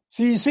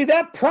 So you see,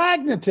 that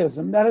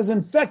pragmatism that has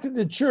infected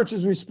the church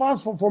is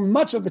responsible for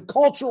much of the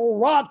cultural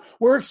rot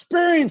we're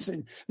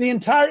experiencing. The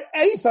entire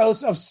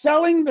ethos of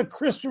selling the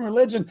Christian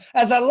religion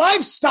as a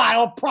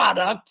lifestyle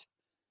product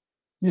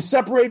you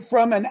separate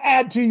from and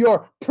add to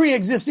your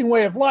pre-existing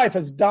way of life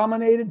has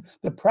dominated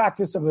the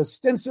practice of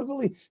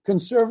ostensibly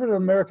conservative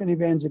American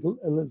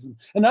evangelism.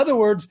 In other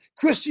words,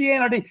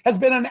 Christianity has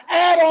been an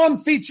add-on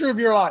feature of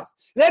your life.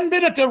 It hasn't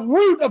been at the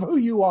root of who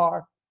you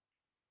are.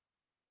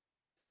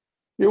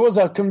 It was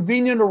a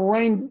convenient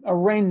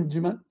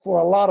arrangement for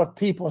a lot of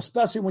people,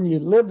 especially when you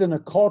lived in a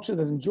culture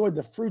that enjoyed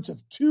the fruits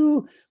of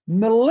 2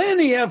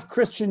 millennia of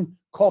Christian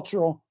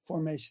cultural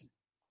formation.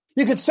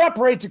 You could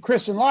separate the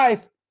Christian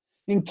life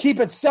and keep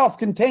it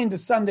self-contained to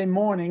Sunday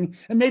morning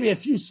and maybe a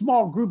few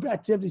small group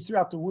activities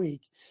throughout the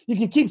week. You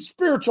can keep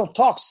spiritual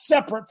talk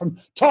separate from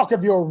talk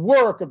of your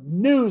work, of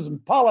news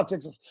and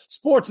politics, of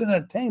sports and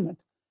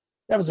entertainment.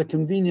 That was a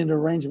convenient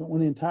arrangement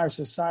when the entire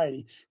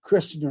society,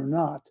 Christian or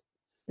not,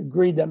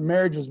 agreed that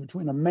marriage was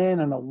between a man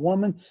and a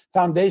woman,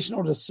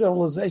 foundational to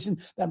civilization,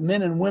 that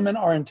men and women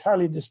are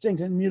entirely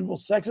distinct and immutable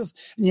sexes,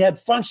 and you had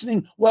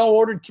functioning,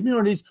 well-ordered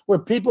communities where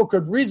people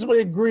could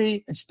reasonably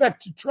agree,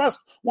 expect to trust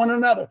one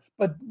another.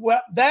 But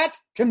that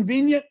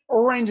convenient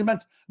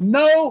arrangement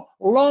no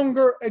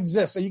longer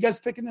exists. Are you guys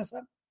picking this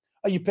up?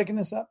 Are you picking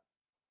this up?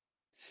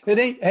 It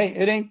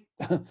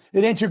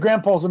ain't your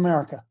grandpa's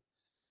America.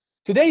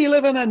 Today you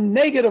live in a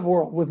negative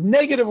world, with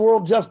negative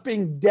world just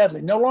being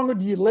deadly. No longer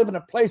do you live in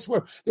a place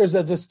where there's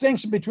a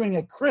distinction between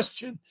a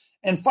Christian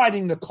and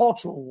fighting the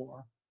cultural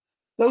war.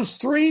 Those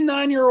 3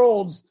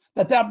 9-year-olds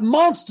that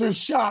monster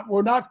shot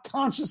were not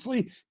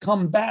consciously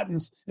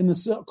combatants in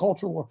the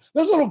cultural war.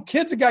 Those little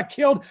kids that got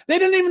killed, they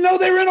didn't even know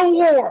they were in a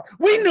war.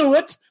 We knew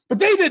it, but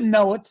they didn't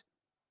know it.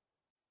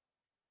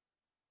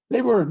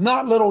 They were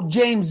not little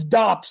James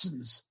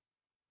Dobsons.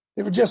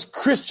 They were just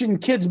Christian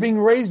kids being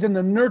raised in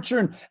the nurture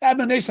and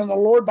admonition of the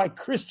Lord by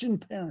Christian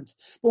parents.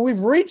 But we've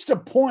reached a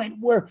point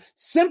where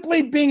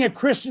simply being a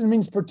Christian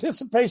means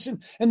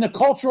participation in the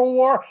cultural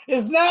war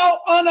is now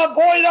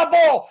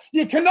unavoidable.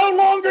 You can no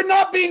longer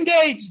not be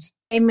engaged.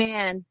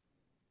 Amen.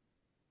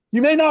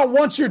 You may not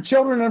want your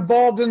children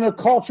involved in the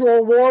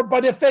cultural war,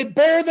 but if they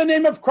bear the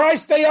name of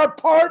Christ, they are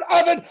part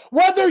of it,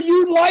 whether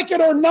you like it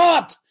or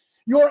not.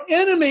 Your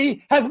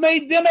enemy has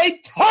made them a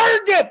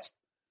target,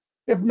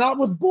 if not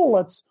with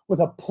bullets, with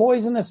a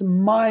poisonous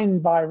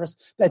mind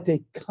virus that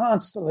they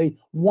constantly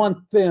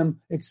want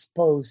them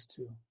exposed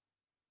to.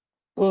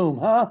 Boom,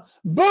 huh?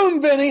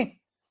 Boom, Vinny.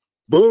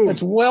 Boom.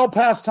 It's well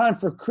past time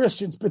for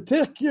Christians,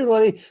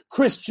 particularly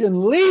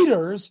Christian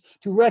leaders,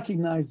 to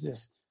recognize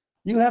this.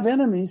 You have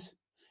enemies.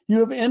 You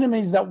have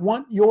enemies that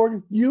want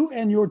you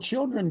and your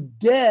children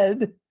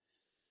dead.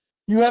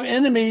 You have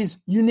enemies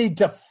you need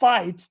to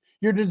fight.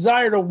 Your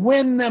desire to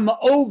win them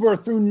over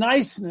through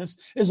niceness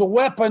is a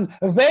weapon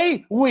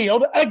they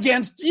wield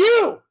against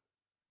you.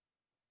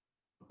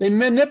 They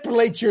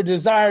manipulate your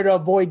desire to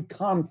avoid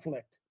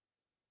conflict.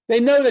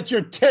 They know that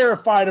you're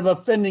terrified of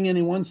offending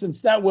anyone,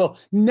 since that will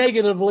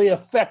negatively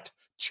affect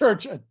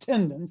church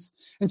attendance.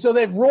 And so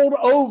they've rolled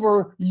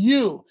over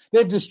you.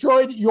 They've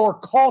destroyed your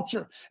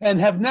culture and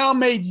have now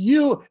made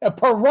you a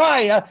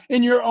pariah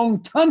in your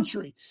own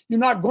country.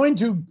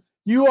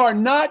 You are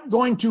not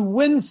going to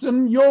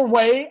winsome your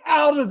way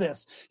out of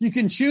this. You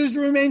can choose to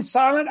remain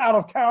silent out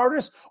of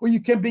cowardice, or you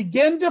can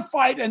begin to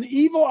fight an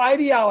evil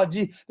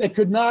ideology that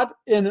could not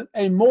in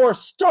a more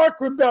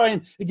stark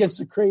rebellion against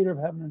the creator of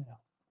heaven and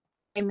hell.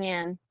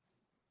 Amen.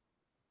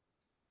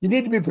 You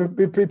need to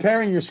be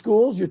preparing your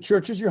schools, your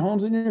churches, your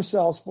homes, and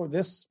yourselves for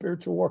this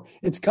spiritual war.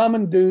 It's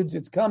coming, dudes.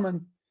 It's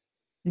coming.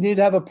 You need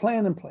to have a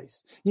plan in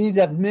place. You need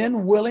to have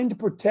men willing to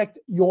protect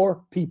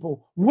your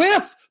people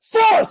with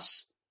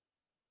force.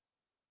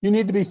 You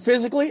need to be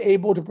physically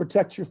able to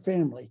protect your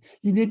family.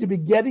 You need to be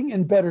getting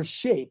in better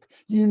shape.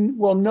 You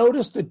will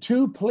notice the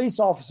 2 police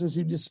officers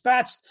who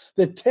dispatched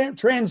the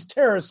trans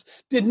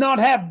terrorists did not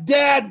have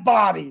dad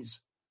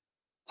bodies.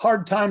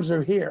 Hard times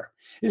are here.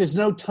 It is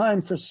no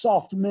time for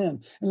soft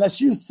men. Unless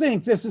you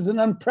think this is an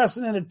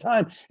unprecedented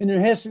time in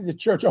your history of the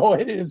church. Oh,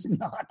 it is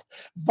not.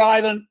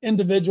 Violent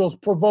individuals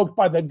provoked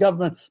by the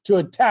government to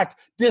attack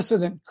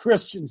dissident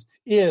Christians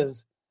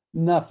is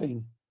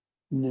nothing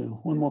new.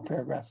 One more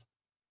paragraph.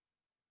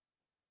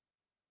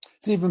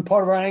 It's even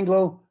part of our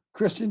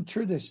Anglo-Christian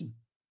tradition.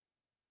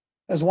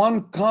 As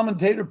one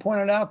commentator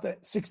pointed out, the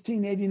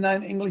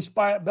 1689 English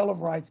Bill of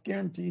Rights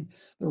guaranteed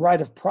the right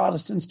of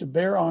Protestants to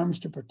bear arms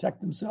to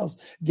protect themselves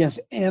against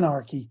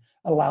anarchy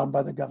allowed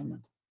by the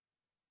government.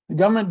 The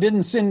government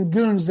didn't send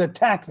goons to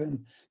attack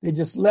them. They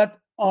just let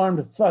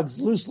armed thugs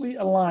loosely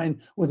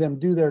aligned with them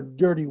do their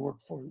dirty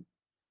work for them.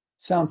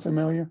 Sound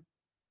familiar?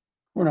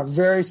 We're in a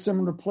very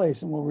similar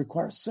place and will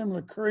require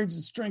similar courage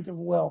and strength of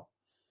will.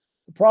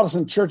 The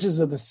Protestant churches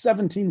of the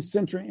 17th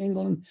century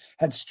England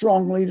had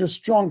strong leaders,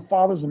 strong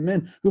fathers, and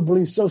men who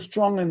believed so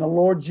strongly in the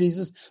Lord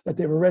Jesus that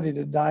they were ready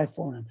to die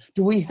for him.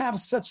 Do we have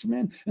such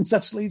men and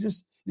such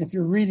leaders? And if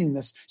you're reading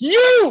this,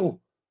 you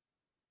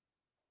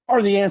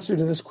are the answer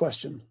to this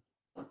question,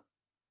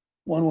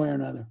 one way or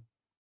another.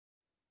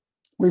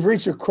 We've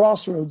reached a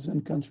crossroads in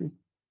the country.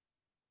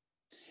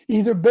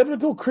 Either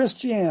biblical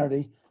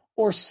Christianity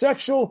or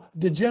sexual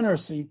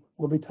degeneracy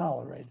will be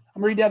tolerated.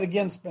 I'm reading that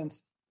again,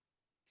 Spence.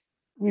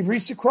 We've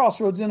reached a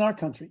crossroads in our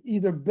country.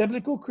 Either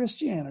biblical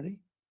Christianity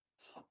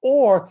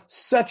or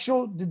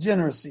sexual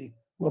degeneracy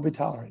will be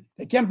tolerated.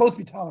 They can't both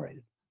be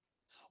tolerated.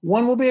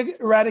 One will be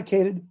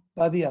eradicated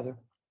by the other.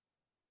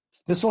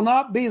 This will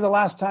not be the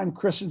last time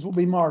Christians will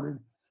be martyred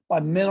by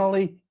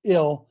mentally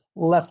ill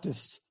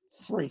leftist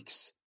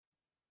freaks.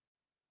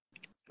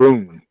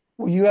 Boom.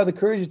 Will you have the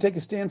courage to take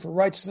a stand for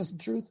righteousness and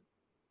truth?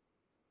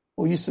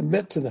 Will you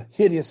submit to the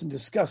hideous and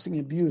disgusting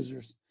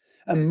abusers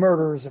and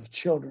murderers of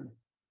children?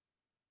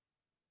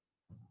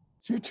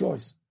 It's your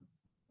choice.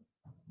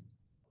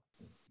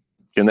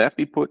 Can that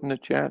be put in the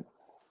chat?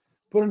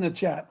 Put it in the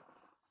chat.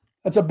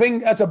 That's a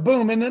bing. That's a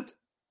boom, isn't it?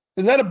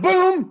 Is that a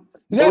boom?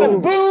 Is that a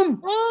boom?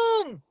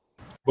 Boom.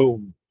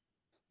 Boom.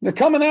 They're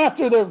coming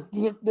after.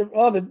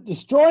 They're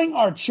destroying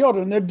our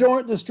children.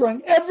 They're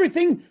destroying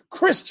everything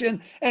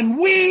Christian, and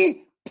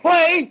we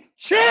play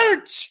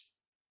church.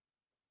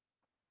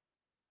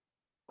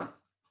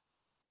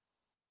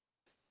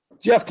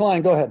 Jeff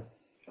Klein, go ahead.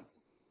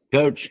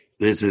 Coach,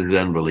 this is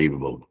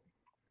unbelievable.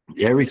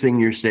 Everything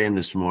you're saying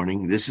this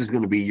morning, this is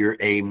going to be your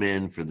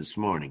amen for this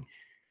morning.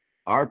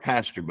 Our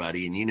pastor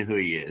buddy, and you know who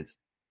he is,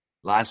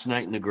 last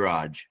night in the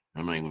garage,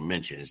 I'm not even going to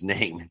mention his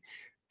name,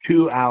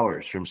 2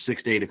 hours from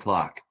 6 to 8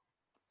 o'clock.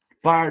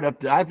 Fired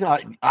up.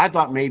 I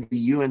thought maybe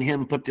you and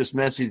him put this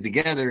message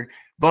together.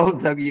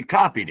 Both of you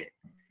copied it.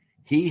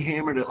 He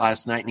hammered it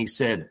last night, and he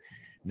said,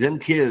 them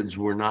kids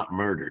were not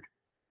murdered.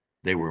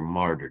 They were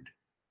martyred.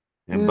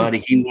 And, buddy,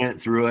 he went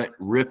through it,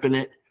 ripping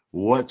it.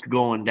 What's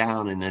going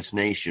down in this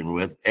nation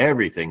with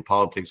everything,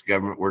 politics,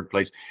 government,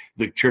 workplace,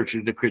 the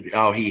churches, the Christian.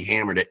 Oh, he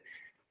hammered it.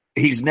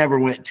 He's never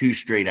went 2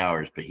 straight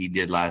hours, but he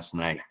did last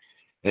night.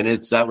 And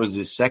that was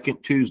his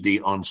second Tuesday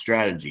on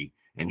strategy.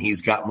 And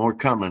he's got more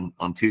coming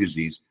on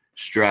Tuesdays,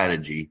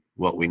 strategy,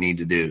 what we need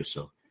to do.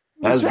 So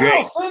that's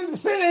great.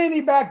 Send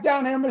Annie back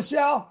down here,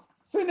 Michelle.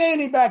 Send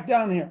Annie back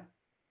down here.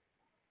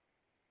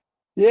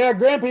 Yeah,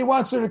 Grampy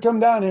wants her to come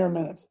down here a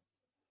minute.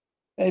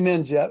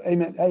 Amen, Jeff.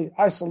 Amen. Hey,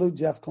 I salute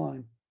Jeff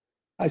Klein.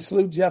 I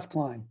salute Jeff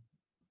Klein.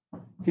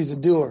 He's a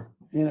doer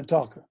and a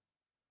talker.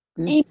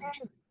 Amen.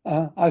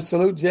 I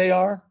salute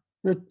J.R.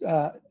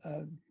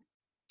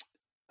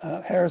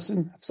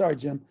 Harrison. Sorry,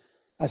 Jim.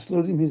 I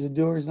salute him. He's a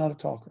doer. He's not a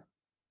talker.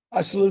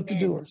 I salute the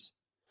doers.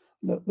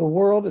 The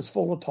world is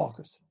full of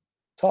talkers.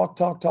 Talk,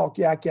 talk, talk,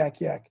 yak,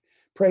 yak, yak.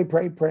 Pray,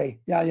 pray, pray.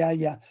 Yeah, yeah,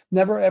 yeah.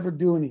 Never, ever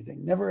do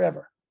anything. Never,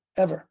 ever,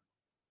 ever.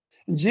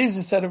 And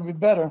Jesus said it would be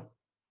better.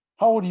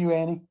 How old are you,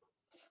 Annie?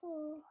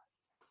 4.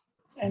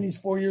 Annie's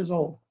 4 years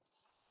old.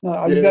 Now,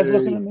 are you guys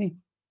looking at me?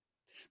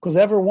 Because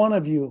every one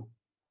of you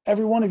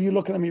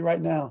looking at me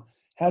right now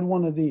had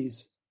one of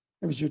these.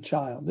 It was your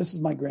child. This is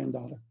my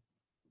granddaughter.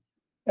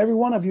 Every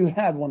one of you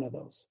had one of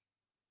those.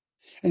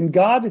 And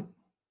God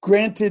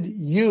granted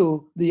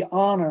you the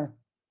honor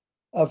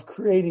of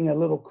creating a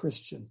little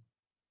Christian.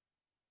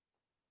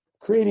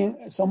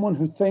 Creating someone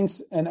who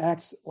thinks and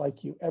acts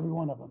like you, every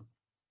one of them.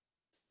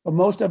 But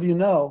most of you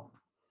know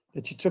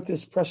that you took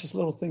this precious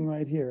little thing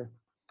right here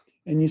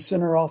and you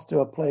sent her off to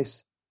a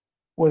place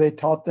where they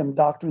taught them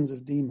doctrines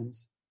of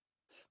demons,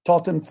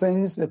 taught them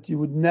things that you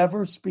would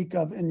never speak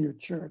of in your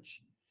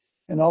church.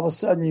 And all of a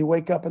sudden you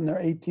wake up and they're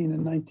 18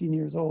 and 19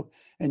 years old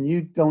and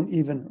you don't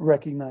even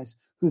recognize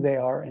who they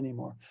are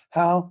anymore.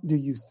 How do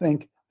you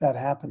think that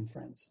happened,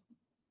 friends?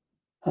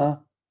 Huh?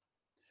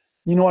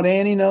 You know what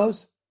Annie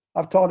knows?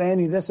 I've taught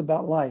Annie this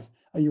about life.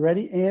 Are you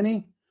ready,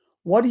 Annie?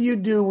 What do you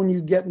do when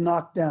you get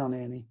knocked down,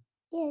 Annie?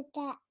 You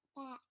get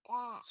back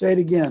up. Say it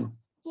again.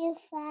 You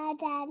fall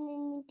down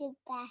and you get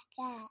back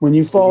up. When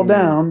you fall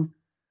down,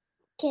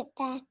 Get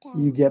back up.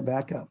 you get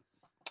back up.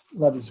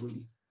 Love you,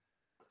 sweetie.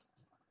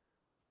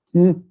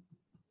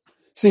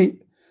 See,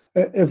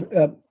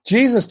 if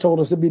Jesus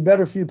told us it'd be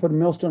better for you to put a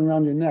millstone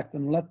around your neck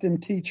than let them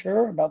teach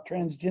her about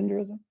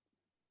transgenderism.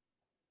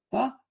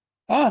 Huh?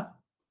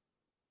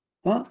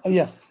 Oh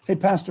yeah. Hey,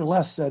 Pastor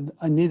Les said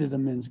I needed a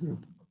men's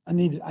group. I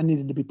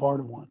needed to be part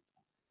of one.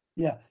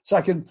 Yeah, so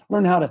I could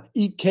learn how to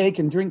eat cake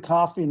and drink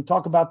coffee and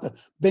talk about the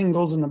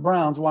Bengals and the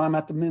Browns while I'm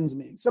at the men's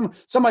meeting.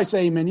 Somebody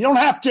say amen. You don't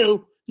have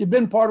to. You've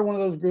been part of one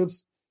of those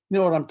groups. You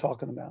know what I'm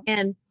talking about.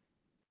 And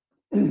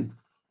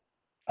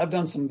I've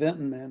done some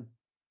venting, man.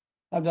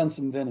 I've done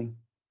some venting.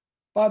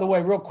 By the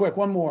way, real quick,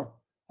 one more.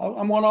 I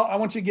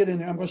want you to get in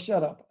there. I'm going to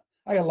shut up.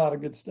 I got a lot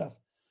of good stuff.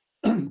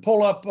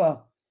 Pull up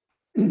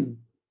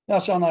Thou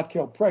Shalt Not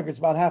Kill. Prager, it's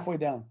about halfway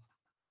down.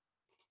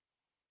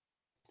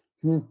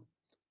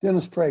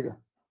 Dennis Prager.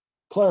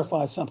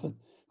 Clarify something.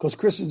 Because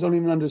Christians don't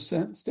even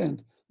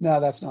understand. No,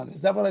 that's not it.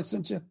 Is that what I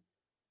sent you?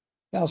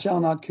 Thou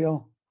shalt not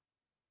kill.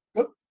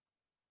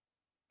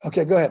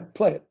 Okay, go ahead.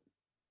 Play it.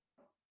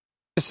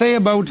 Say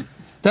about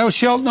thou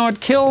shalt not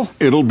kill?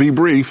 It'll be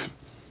brief.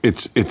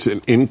 It's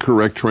an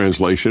incorrect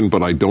translation,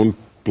 but I don't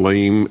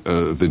blame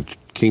the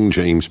King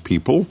James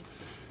people.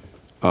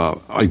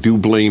 I do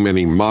blame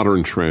any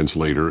modern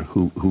translator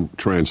who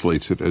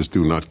translates it as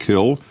do not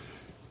kill.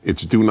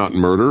 It's do not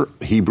murder.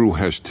 Hebrew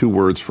has 2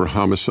 words for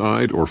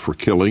homicide or for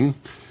killing,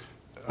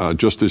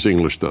 just as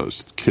English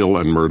does. Kill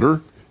and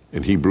murder.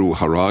 In Hebrew,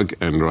 harag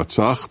and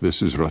ratzach.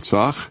 This is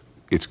ratzach.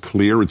 It's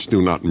clear it's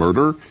do not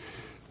murder.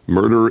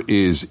 Murder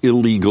is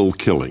illegal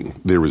killing.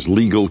 There is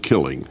legal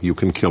killing. You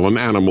can kill an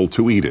animal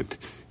to eat it.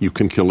 You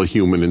can kill a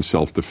human in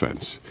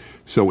self-defense.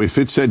 So if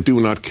it said do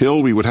not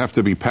kill, we would have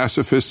to be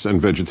pacifists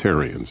and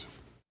vegetarians.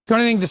 Got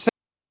anything to say?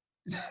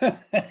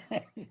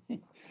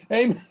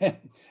 Amen.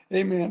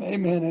 Amen. Amen.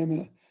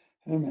 Amen.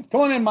 Amen.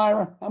 Come on in,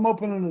 Myra. I'm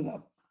opening it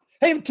up.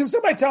 Hey, can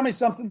somebody tell me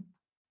something?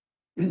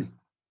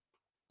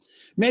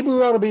 Maybe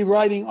we ought to be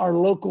writing our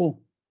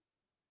local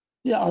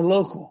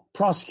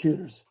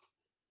prosecutors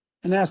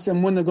and ask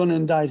them when they're going to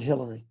indict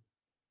Hillary.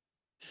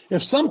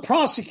 If some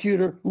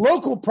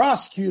local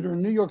prosecutor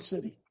in New York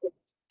City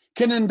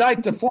can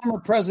indict the former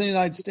president of the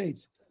United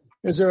States,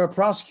 is there a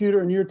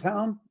prosecutor in your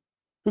town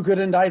who could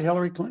indict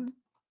Hillary Clinton?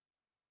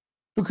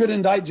 Who could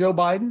indict Joe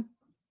Biden?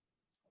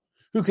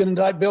 Who can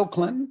indict Bill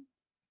Clinton?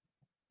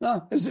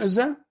 No, is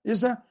there?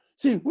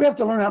 See, we have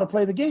to learn how to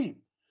play the game.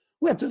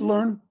 We have to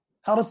learn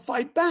how to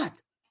fight back.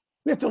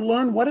 We have to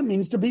learn what it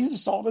means to be the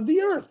salt of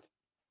the earth.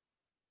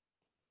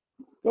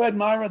 Go ahead,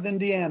 Myra, then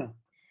Deanna.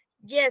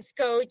 yes,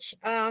 Coach.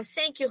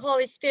 Thank you,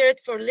 Holy Spirit,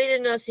 for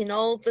leading us in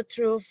all the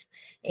truth.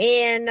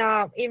 And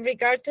in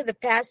regard to the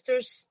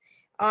pastors,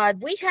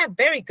 we have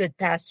very good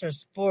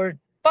pastors,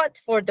 but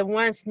for the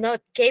ones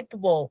not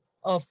capable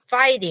of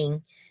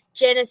fighting,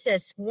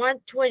 Genesis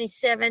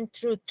 1:27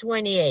 through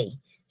 28.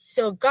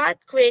 So God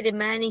created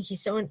man in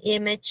his own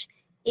image.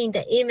 In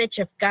the image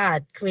of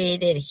God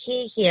created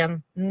he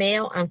him,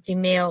 male and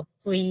female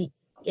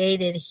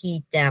created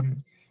he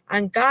them.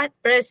 And God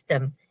blessed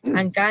them.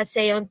 And God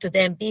said unto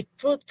them, be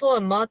fruitful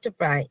and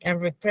multiply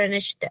and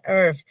replenish the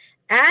earth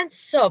and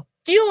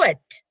subdue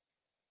it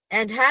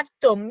and have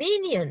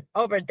dominion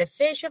over the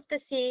fish of the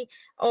sea,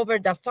 over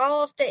the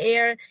fowl of the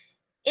air,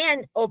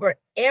 and over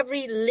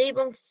every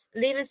living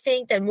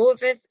thing that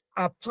moveth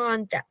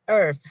upon the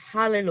earth.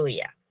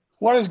 Hallelujah.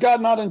 What is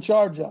God not in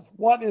charge of?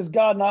 What is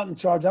God not in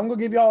charge of? I'm going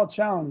to give you all a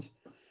challenge.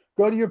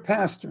 Go to your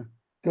pastor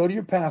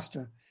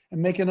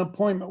and make an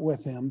appointment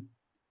with him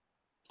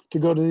to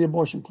go to the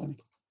abortion clinic.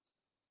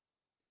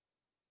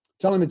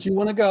 Tell him that you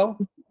want to go.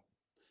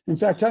 In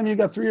fact, tell him you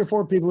got 3 or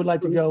 4 people who'd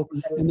like to go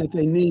and that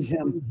they need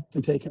him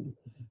to take him.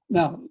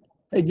 Now,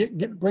 hey,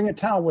 bring a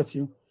towel with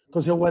you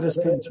because he'll wet his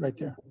pants right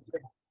there.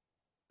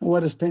 He'll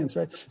wet his pants,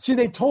 right? See,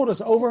 they told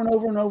us over and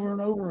over and over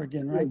and over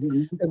again, right?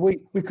 That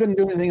we couldn't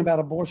do anything about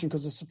abortion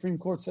because the Supreme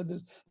Court said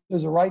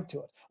there's a right to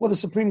it. Well, the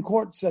Supreme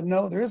Court said,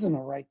 no, there isn't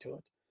a right to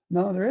it.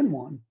 No, there isn't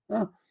one.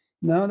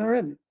 No, there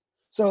isn't.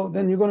 So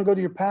then you're going to go to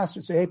your pastor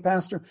and say, hey,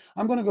 pastor,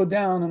 I'm going to go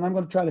down and I'm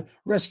going to try to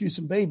rescue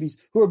some babies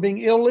who are being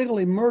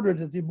illegally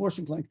murdered at the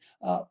abortion clinic.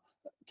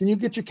 Can you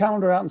get your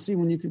calendar out and see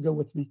when you could go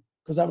with me?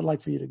 Because I would like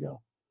for you to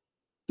go.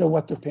 They'll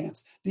wet their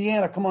pants.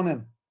 Deanna, come on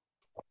in.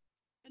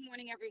 Good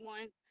morning,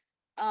 everyone.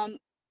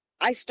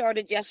 I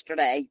started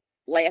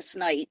last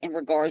night, in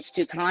regards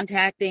to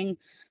contacting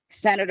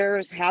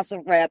senators, House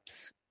of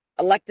Reps,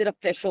 elected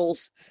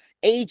officials,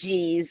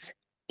 AGs,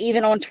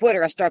 even on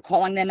Twitter. I start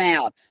calling them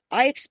out.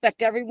 I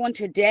expect everyone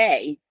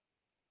today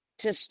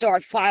to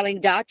start filing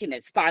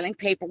documents, filing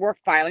paperwork,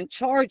 filing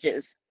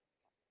charges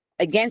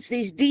against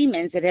these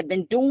demons that have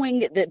been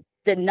doing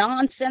the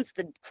nonsense,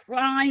 the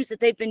crimes that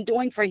they've been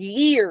doing for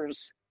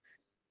years.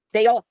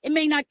 It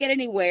may not get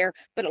anywhere,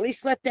 but at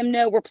least let them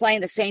know we're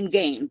playing the same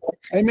game.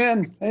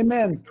 Amen.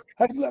 Amen.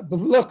 Hey,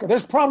 look,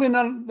 there's probably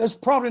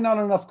not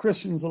enough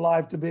Christians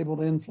alive to be able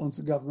to influence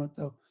the government,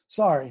 though.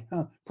 Sorry.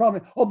 Probably.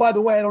 Oh, by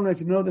the way, I don't know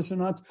if you know this or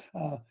not.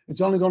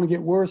 It's only going to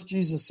get worse.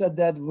 Jesus said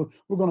that.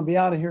 We're going to be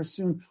out of here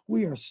soon.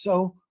 We are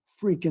so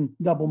freaking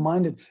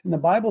double-minded. And the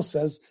Bible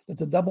says that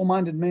the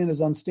double-minded man is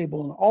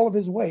unstable in all of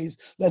his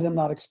ways. Let him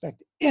not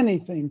expect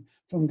anything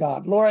from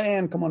God. Laura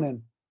Ann, come on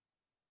in.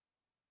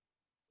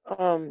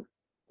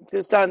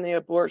 Just on the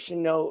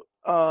abortion note,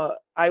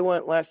 I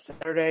went last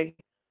Saturday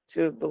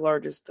to the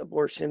largest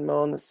abortion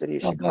mill in the city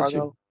of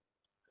Chicago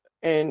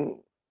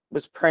and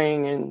was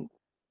praying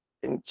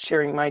and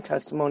sharing my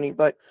testimony.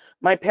 But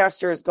my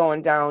pastor is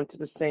going down to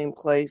the same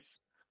place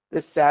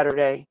this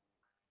Saturday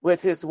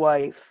with his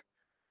wife,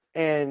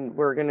 and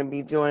we're going to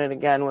be doing it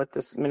again with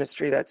this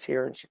ministry that's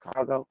here in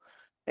Chicago.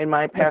 And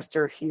my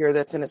pastor here,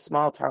 that's in a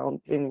small town,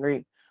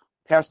 Pingree,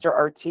 Pastor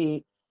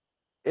RT,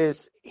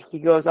 he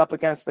goes up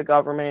against the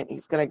government.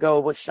 He's going to go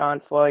with Sean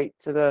Floyd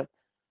to the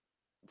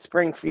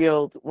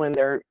Springfield when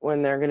they're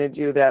going to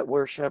do that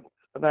worship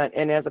event.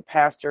 And as a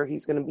pastor,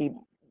 he's going to be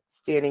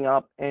standing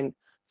up and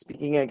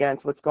speaking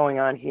against what's going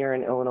on here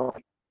in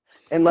Illinois.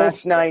 And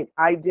last night,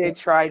 I did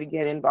try to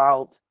get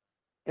involved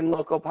in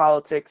local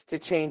politics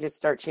to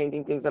start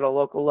changing things at a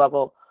local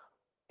level.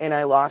 And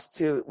I lost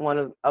to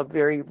a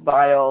very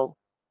vile,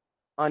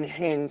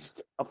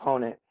 unhinged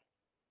opponent.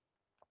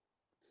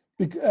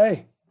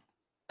 Hey,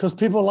 because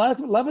people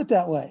love it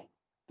that way.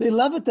 They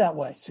love it that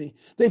way. See,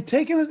 they've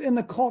taken it in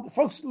the cult.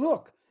 Folks,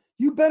 look,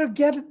 you better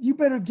get it. You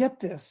better get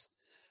this.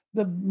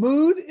 The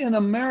mood in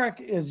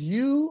America is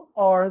you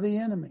are the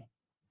enemy.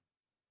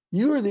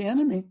 You are the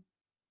enemy.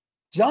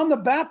 John the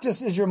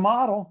Baptist is your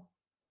model.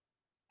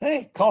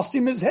 Hey, cost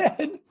him his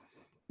head.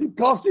 It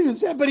cost him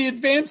his head, but he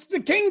advanced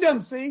the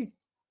kingdom, see?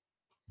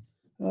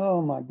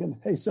 Oh, my goodness.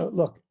 Hey, so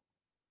look.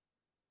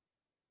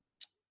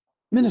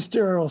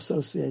 Ministerial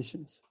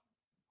associations.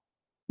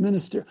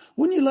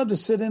 Wouldn't you love to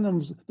sit in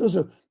them? Those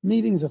are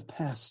meetings of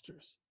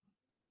pastors.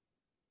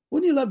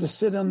 Wouldn't you love to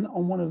sit on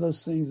one of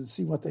those things and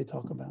see what they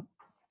talk about?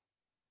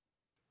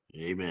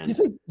 Amen.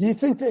 Do you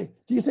think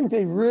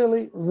they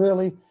really,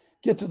 really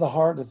get to the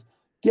heart of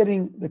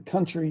getting the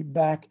country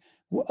back,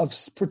 of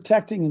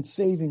protecting and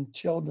saving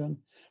children,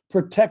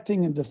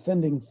 protecting and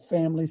defending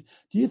families?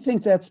 Do you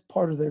think that's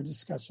part of their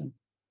discussion?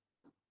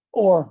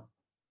 Or,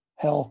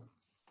 hell,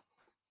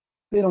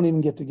 they don't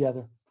even get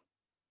together.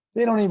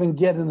 They don't even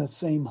get in the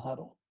same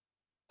huddle.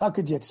 How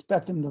could you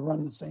expect them to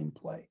run the same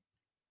play?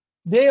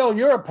 Dale,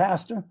 you're a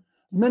pastor.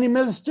 Many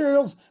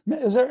ministerials.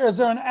 Is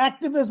there an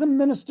activism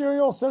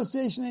ministerial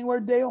association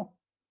anywhere, Dale?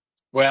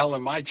 Well,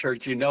 in my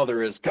church,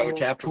 there is,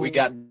 Coach. After we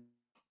got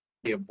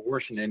the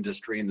abortion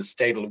industry in the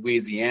state of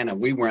Louisiana,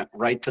 we went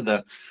right to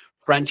the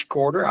French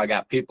Quarter. I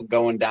got people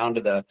going down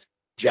to the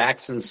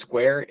Jackson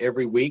Square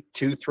every week,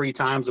 2-3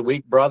 times a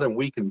week, brother, and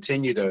we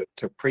continue to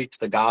preach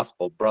the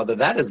gospel, brother.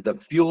 That is the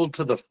fuel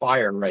to the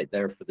fire right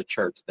there for the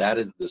church. That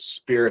is the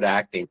Spirit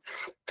acting.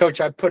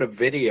 Coach, I put a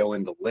video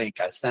in the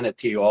link. I sent it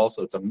to you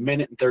also. It's 1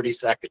 minute and 30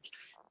 seconds.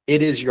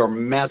 It is your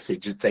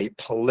message. It's a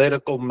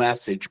political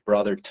message,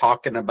 brother,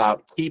 talking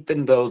about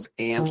keeping those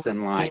ants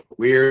in line.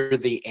 We're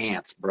the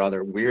ants,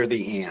 brother. We're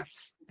the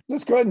ants.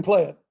 Let's go ahead and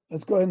play it.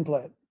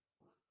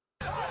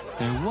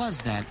 There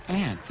was that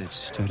ant that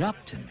stood up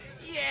to me.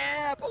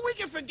 Yeah, but we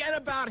can forget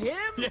about him.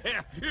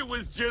 Yeah, it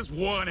was just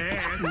one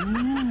ant.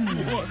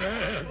 One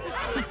ant.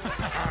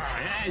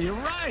 Yeah, you're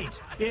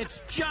right.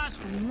 It's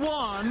just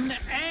one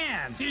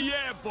ant.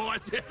 Yeah,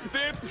 boss.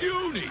 They're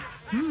puny.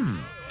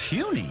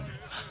 Puny?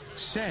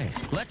 Say,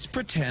 let's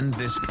pretend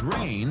this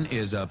grain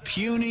is a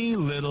puny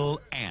little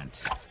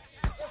ant.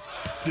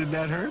 Did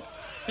that hurt?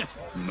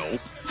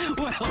 Nope.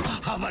 Well,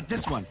 how about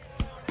this one?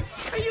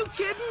 Are you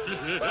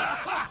kidding? Well,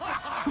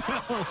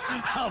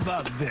 how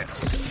about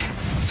this?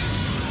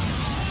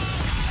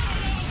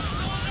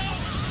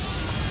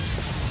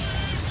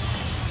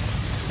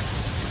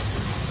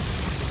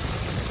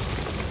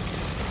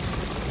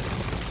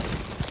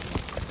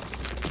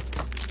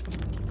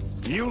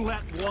 You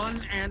let one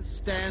ant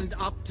stand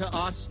up to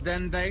us,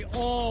 then they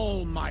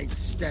all might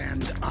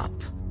stand up.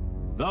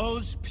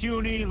 Those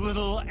puny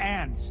little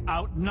ants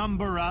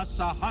outnumber us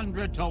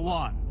 100 to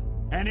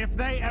 1. And if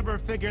they ever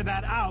figure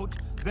that out,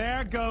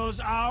 there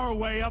goes our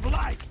way of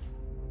life.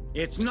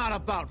 It's not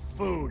about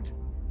food.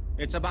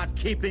 It's about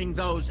keeping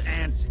those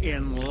ants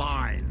in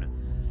line.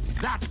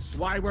 That's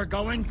why we're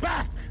going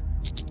back.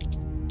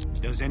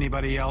 Does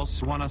anybody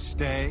else want to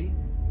stay?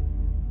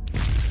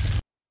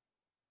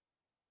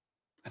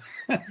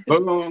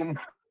 Boom.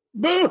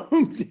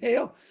 Boom,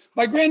 Dale.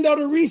 My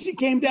granddaughter Reese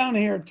came down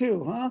here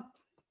too, huh?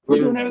 We're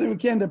doing everything we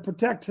can to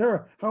protect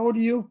her. How old are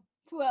you?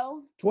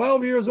 12.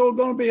 12 years old,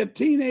 going to be a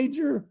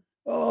teenager.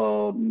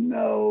 Oh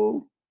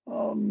no.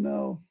 Oh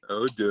no.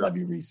 Oh dear. Love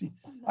you, Reese.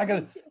 I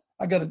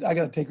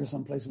gotta take her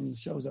someplace when the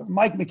show's over.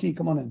 Mike McKee,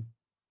 come on in.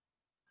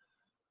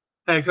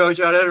 Hey, Coach,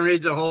 I didn't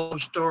read the whole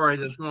story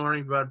this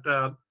morning, but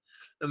the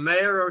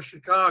mayor of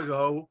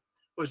Chicago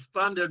was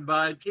funded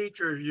by a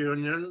teachers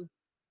union,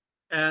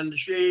 and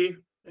he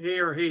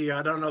or he,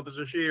 I don't know if it's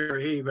a she or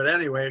he, but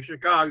anyway,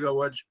 Chicago,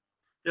 which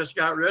just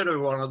got rid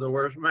of one of the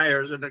worst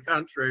mayors in the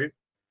country.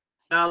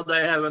 Now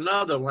they have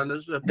another one.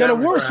 This is a got a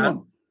worse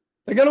one.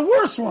 They got a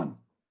worse one.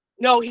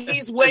 No,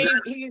 he's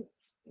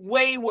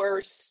way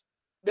worse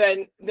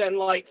than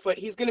Lightfoot.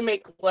 He's going to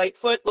make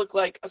Lightfoot look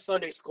like a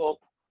Sunday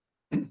school.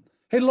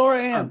 Hey, Laura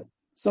Ann.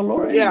 So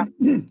Laura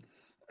Ann,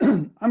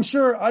 I'm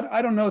sure,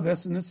 I don't know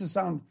this, and this is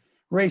sound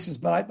racist,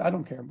 but I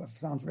don't care if it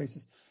sounds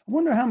racist. I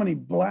wonder how many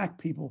black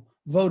people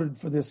voted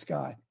for this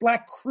guy.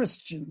 Black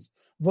Christians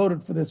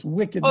voted for this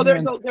wicked man.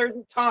 There's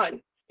a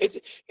ton. It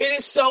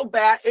is so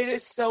bad. It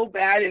is so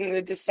bad, and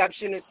the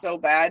deception is so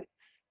bad.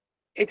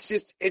 It's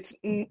just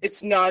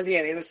it's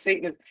nauseating. The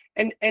Satan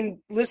and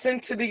listen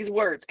to these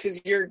words, because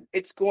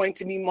it's going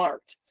to be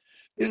marked.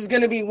 This is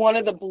going to be one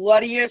of the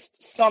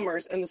bloodiest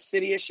summers in the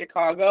city of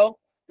Chicago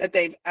that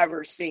they've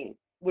ever seen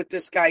with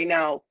this guy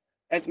now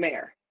as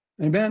mayor.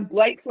 Amen.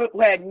 Lightfoot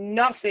had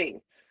nothing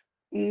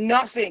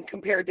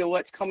compared to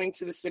what's coming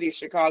to the city of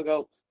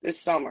Chicago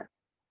this summer.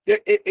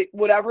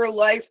 Whatever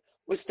life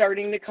was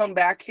starting to come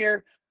back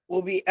here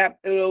will be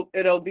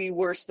it'll be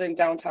worse than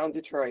downtown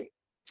Detroit.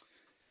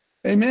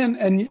 Amen.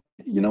 And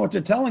you know what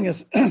they're telling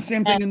us?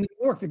 Same thing in New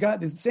York.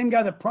 The same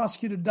guy that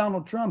prosecuted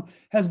Donald Trump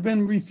has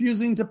been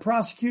refusing to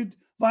prosecute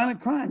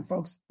violent crime,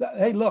 folks.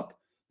 Hey, look,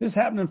 this is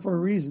happening for a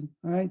reason.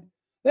 All right.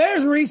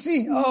 There's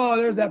Reese. Oh,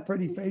 there's that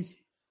pretty face.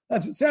 I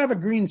have a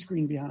green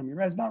screen behind me,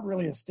 right? It's not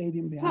really a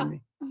stadium behind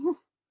me.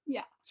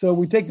 Yeah. So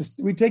we take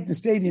the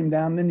stadium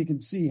down, and then you can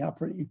see how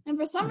pretty. And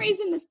for some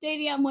reason, the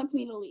stadium wants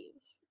me to leave.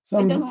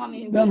 It doesn't want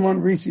me to be doesn't here.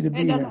 want Reese to be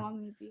It doesn't here. want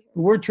me to be here.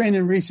 But we're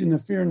training Reese in the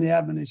fear and the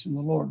admonition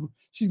of the Lord.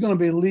 She's going to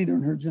be a leader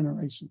in her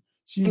generation.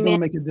 She's going to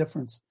make a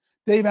difference.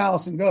 Dave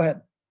Allison, go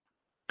ahead.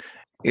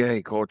 Yeah,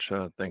 hey, Coach.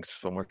 Thanks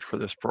so much for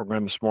this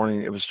program this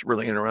morning. It was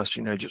really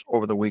interesting.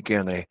 Over the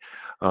weekend, a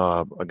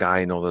guy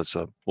I know that's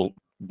a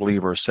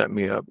believer sent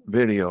me a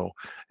video,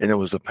 and it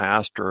was a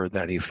pastor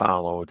that he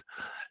followed,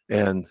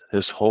 and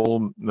his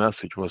whole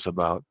message was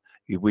about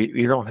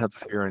you don't have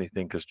to fear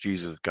anything because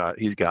Jesus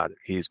he's got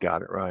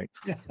it right.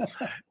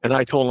 And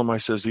I told him, I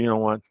says, you know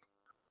what,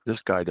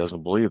 this guy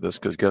doesn't believe this,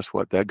 because guess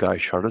what, that guy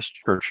shut his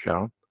church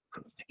down.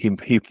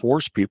 He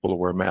forced people to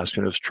wear masks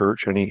in his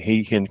church, and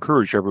he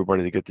encouraged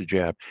everybody to get the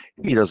jab.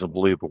 He doesn't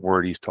believe a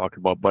word he's talking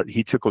about, but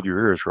he tickled your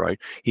ears, right?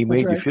 He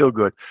made you feel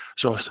good.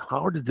 So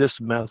how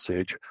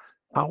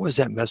is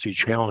that message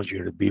challenge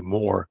you to be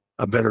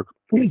a better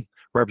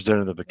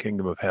representative of the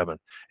kingdom of heaven?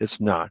 It's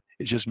not.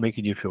 It's just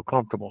making you feel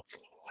comfortable.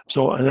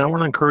 So, and I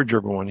want to encourage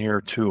everyone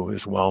here too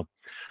as well.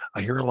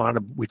 I hear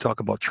we talk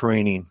about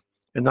training,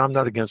 and I'm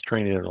not against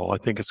training at all. I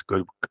think it's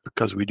good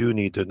because we do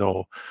need to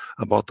know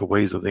about the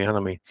ways of the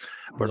enemy.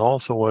 But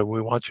also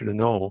we want you to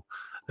know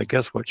that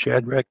guess what?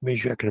 Shadrach,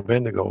 Meshach, and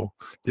Abednego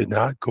did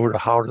not go to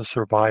how to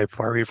survive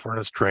fiery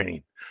furnace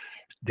training.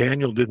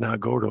 Daniel did not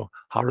go to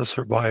how to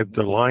survive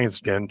the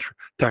lion's den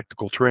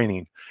tactical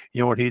training.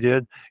 You know what he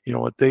did? You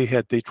know what they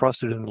had? They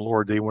trusted in the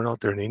Lord. They went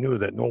out there and they knew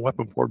that no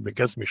weapon formed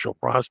against me shall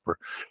prosper.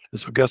 And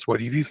so guess what?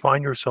 If you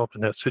find yourself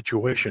in that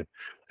situation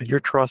and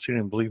you're trusting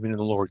and believing in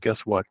the Lord,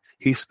 guess what?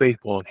 He's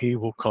faithful and he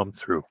will come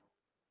through.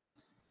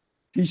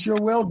 He sure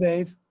will,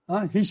 Dave.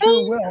 He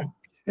sure will.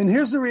 And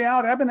here's the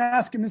reality. I've been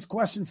asking this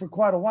question for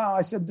quite a while.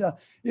 I said,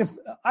 if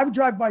I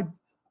drive by,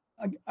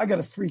 I got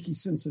a freaky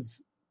sense of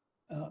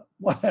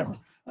whatever.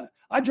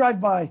 I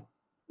drive by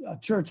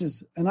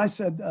churches, and I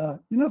said,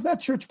 if that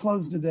church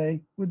closed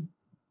today, would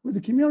the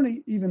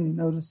community even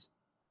notice?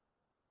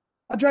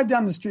 I drive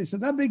down the street. So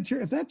that big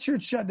church, if that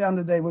church shut down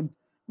today, would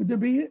there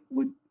be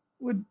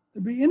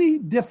any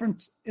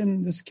difference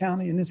in this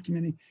county, in this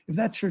community, if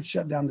that church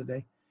shut down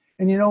today?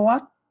 And you know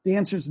what? The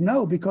answer is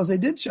no, because they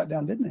did shut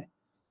down, didn't they?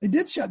 They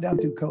did shut down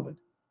through COVID,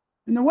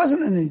 and there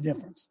wasn't any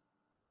difference.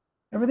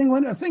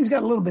 Things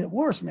got a little bit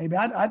worse, maybe.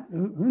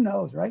 Who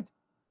knows, right?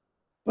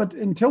 But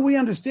until we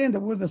understand that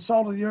we're the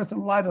salt of the earth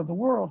and light of the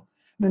world,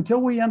 and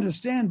until we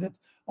understand that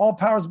all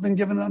power has been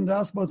given unto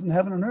us, both in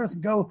heaven and earth,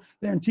 and go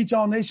there and teach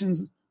all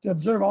nations to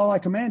observe all I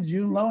commanded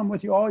you, and lo, I'm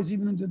with you always,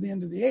 even unto the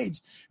end of the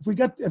age.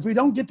 If we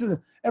don't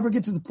ever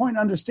get to the point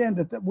to understand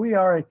that we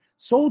are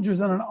soldiers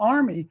in an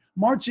army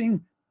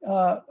marching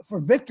for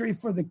victory,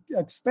 for the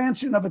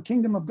expansion of a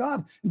kingdom of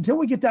God, until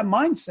we get that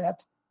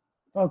mindset,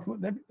 folks,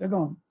 they're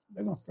going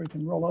to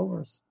freaking roll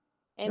over us.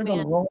 Amen. They're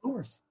going to roll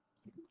over us.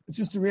 It's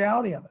just the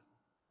reality of it.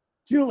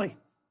 Julie.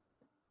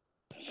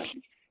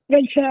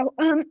 Good show.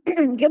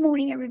 Good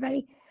morning,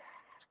 everybody.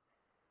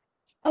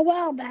 A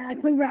while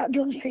back, we were out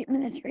doing street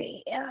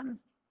ministry, and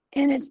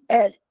it's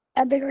at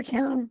a bigger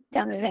town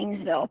down in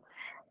Zanesville.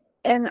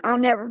 And I'll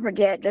never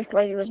forget, this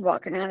lady was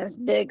walking out of this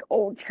big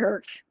old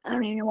church. I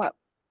don't even know what,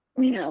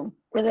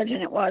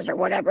 religion it was or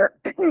whatever.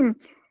 And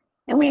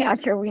we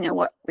asked her,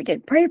 what we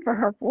could pray for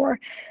her for.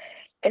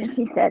 And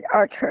she said,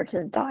 our church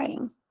is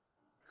dying.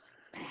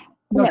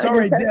 No, it's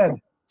already dead.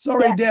 It's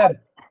already dead.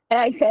 And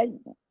I said,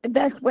 the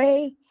best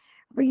way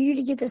for you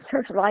to get this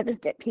church alive is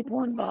get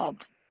people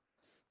involved.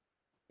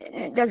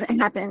 It doesn't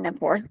happen in the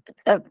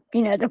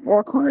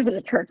four corners of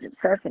the church. It's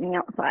happening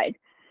outside.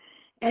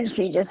 And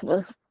she just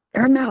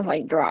her mouth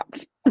like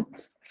dropped.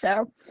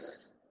 So.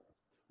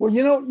 Well,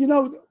 you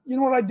know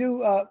what I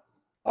do?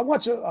 I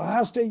watch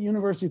Ohio State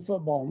University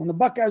football. When the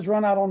Buckeyes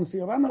run out on the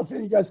field, I don't know if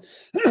any of you guys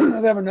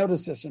have ever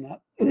noticed this or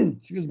not.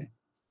 Excuse me.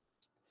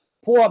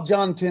 Pull up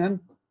John 10.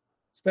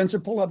 Spencer,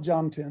 pull up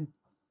John 10.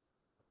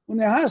 When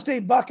the Ohio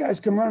State Buckeyes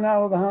come run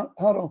out of the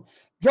huddle,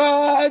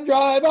 drive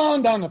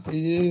on down the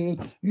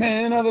field.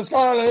 Men of the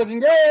scarlet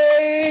and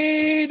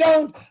gray,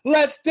 don't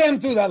let them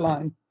through that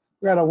line.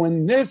 We got to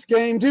win this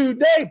game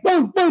today.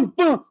 Boom, boom,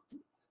 boom.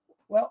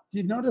 Well,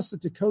 did you notice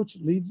that the coach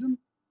leads them?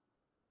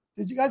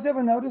 Did you guys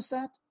ever notice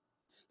that?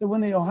 That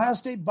when the Ohio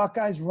State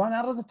Buckeyes run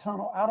out of the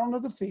tunnel, out onto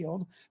the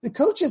field, the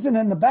coach isn't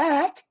in the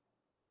back.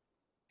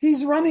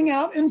 He's running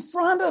out in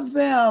front of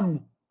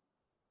them.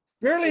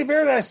 Verily,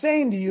 verily, I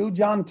say unto you,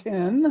 John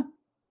 10,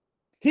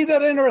 he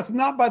that entereth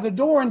not by the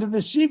door into the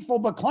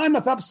sheepfold, but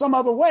climbeth up some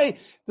other way,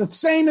 the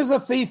same is a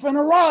thief and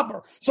a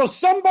robber. So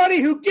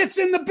somebody who gets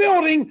in the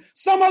building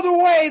some other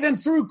way than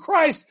through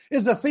Christ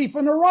is a thief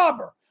and a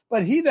robber.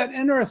 But he that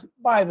entereth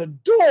by the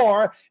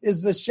door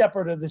is the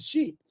shepherd of the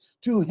sheep.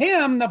 To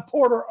him the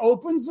porter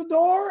opens the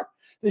door,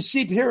 the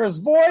sheep hear his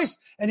voice,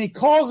 and he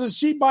calls his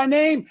sheep by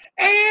name,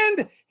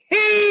 and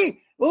he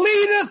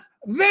leadeth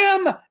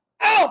them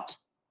out.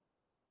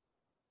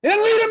 He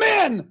doesn't lead them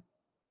in.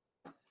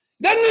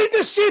 Doesn't lead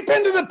the sheep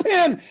into the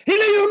pen. He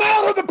leads them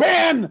out of the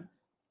pen.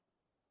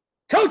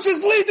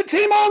 Coaches lead the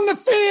team on the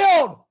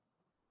field.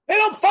 They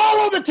don't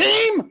follow the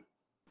team.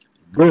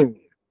 Boom.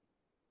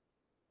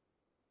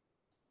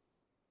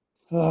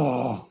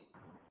 Oh.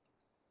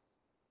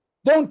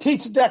 Don't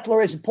teach the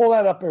declaration. Pull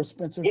that up there,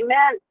 Spencer.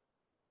 Amen.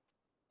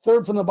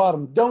 Third from the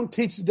bottom. Don't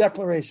teach the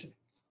declaration.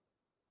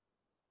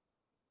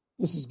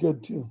 This is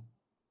good too.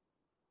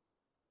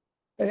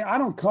 Hey,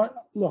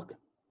 look,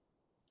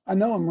 I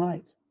know I'm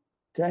right.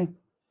 Okay.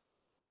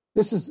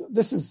 This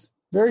is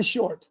very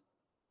short.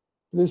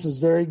 This is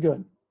very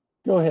good.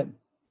 Go ahead.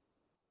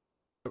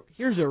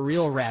 Here's a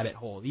real rabbit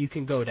hole you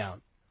can go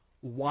down.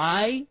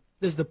 Why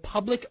does the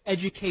public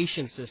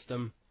education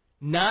system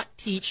not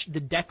teach the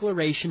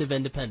Declaration of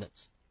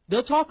Independence?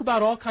 They'll talk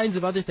about all kinds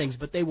of other things,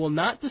 but they will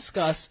not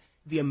discuss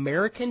the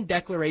American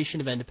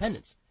Declaration of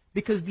Independence,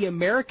 because the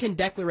American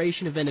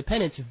Declaration of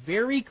Independence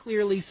very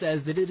clearly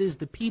says that it is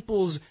the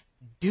people's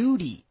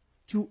duty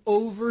to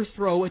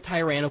overthrow a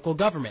tyrannical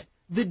government.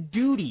 The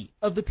duty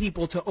of the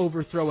people to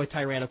overthrow a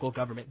tyrannical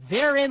government.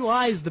 Therein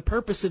lies the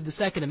purpose of the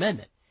Second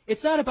Amendment.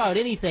 It's not about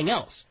anything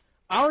else.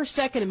 Our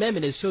Second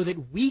Amendment is so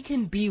that we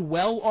can be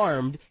well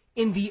armed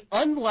in the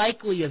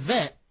unlikely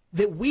event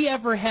that we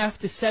ever have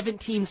to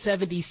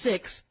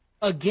 1776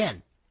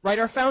 again. Right?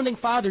 Our founding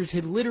fathers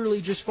had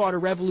literally just fought a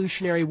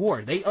Revolutionary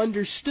War. They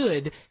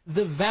understood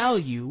the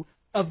value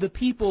of the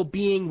people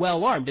being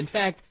well armed. In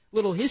fact,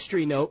 little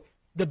history note,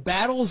 the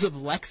battles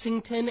of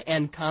Lexington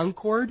and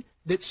Concord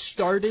that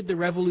started the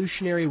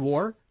Revolutionary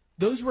War,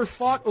 those were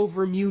fought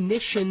over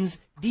munitions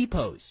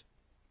depots.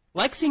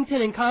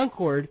 Lexington and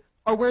Concord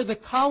are where the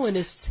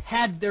colonists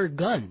had their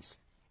guns.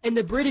 And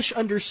the British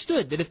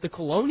understood that if the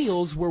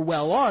colonials were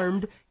well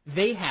armed,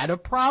 they had a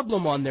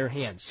problem on their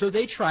hands. So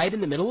they tried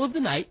in the middle of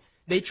the night,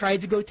 they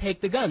tried to go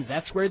take the guns.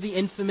 That's where the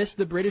infamous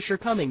the British are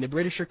coming,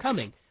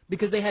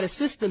 because they had a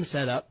system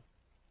set up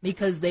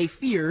because they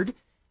feared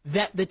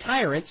that the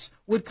tyrants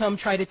would come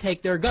try to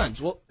take their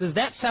guns. Well, does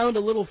that sound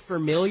a little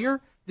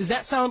familiar? Does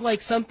that sound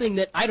like something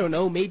that, I don't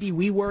know, maybe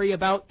we worry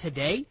about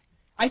today?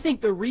 I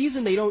think the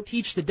reason they don't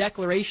teach the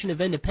Declaration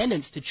of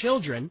Independence to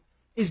children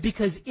is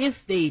because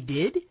if they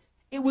did,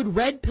 it would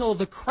red pill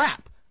the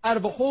crap out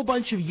of a whole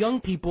bunch of young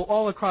people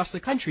all across the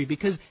country,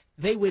 because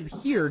they would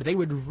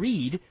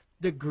read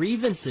the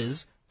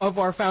grievances of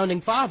our founding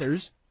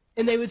fathers,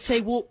 and they would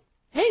say, well,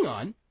 hang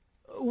on,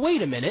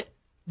 wait a minute.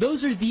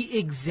 Those are the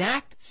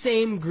exact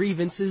same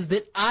grievances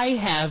that I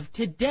have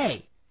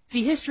today.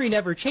 See, history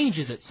never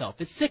changes itself.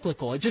 It's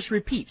cyclical. It just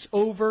repeats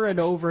over and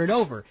over and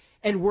over.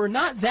 And we're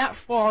not that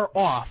far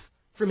off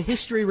from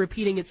history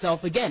repeating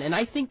itself again. And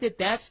I think that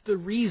that's the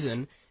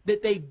reason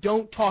that they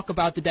don't talk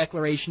about the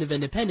Declaration of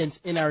Independence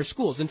in our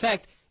schools. In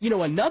fact,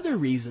 another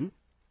reason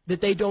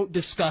that they don't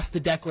discuss the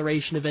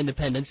Declaration of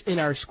Independence in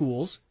our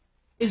schools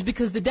is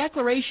because the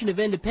Declaration of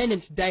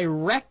Independence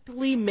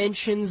directly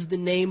mentions the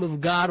name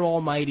of God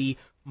Almighty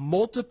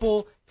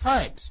multiple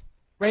times,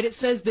 right? It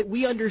says that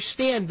we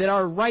understand that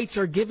our rights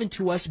are given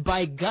to us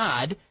by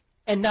God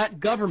and not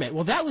government.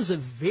 Well, that was a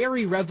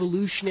very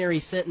revolutionary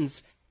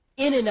sentence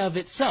in and of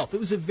itself. It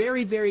was a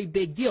very, very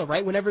big deal,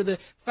 right? Whenever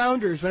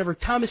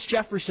Thomas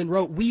Jefferson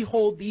wrote, "We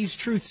hold these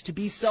truths to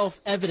be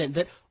self-evident,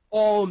 that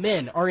all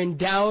men are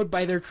endowed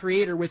by their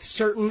Creator with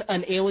certain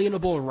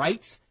unalienable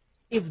rights,"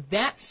 if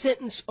that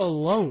sentence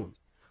alone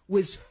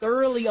was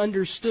thoroughly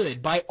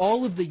understood by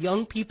all of the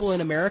young people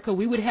in America,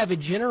 we would have a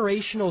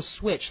generational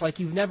switch like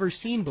you've never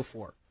seen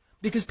before,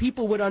 because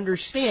people would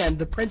understand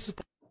the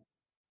principle.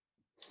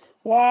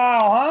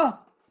 Wow, huh?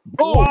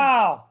 Boom.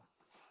 Wow.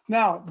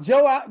 Now,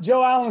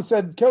 Joe Allen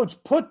said,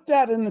 Coach, put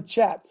that in the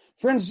chat.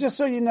 Friends, just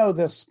so you know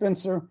this,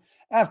 Spencer,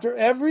 after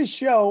every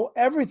show,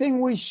 everything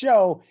we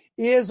show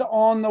is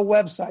on the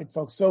website,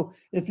 folks. So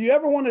if you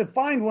ever want to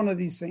find one of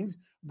these things,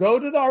 go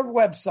to our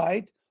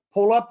website,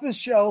 pull up the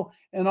show,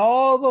 and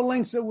all the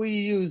links that we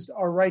used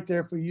are right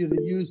there for you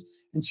to use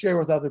and share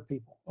with other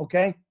people,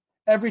 okay?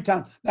 Every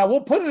time. Now,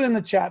 we'll put it in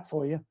the chat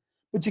for you,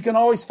 but you can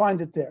always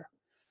find it there.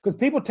 Because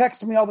people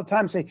text me all the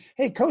time and say,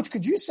 "Hey, Coach,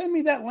 could you send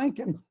me that link?"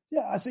 And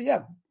yeah, I say,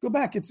 yeah, go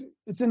back. It's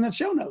in the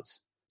show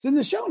notes. It's in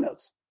the show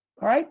notes.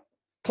 All right?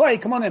 Clay,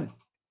 come on in.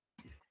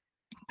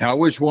 I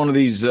wish one of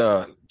these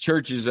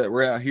churches that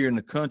were out here in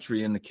the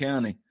country, in the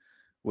county,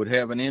 would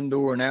have an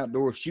indoor and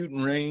outdoor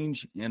shooting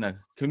range and a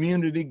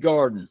community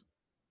garden.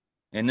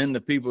 And then the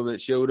people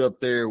that showed up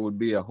there would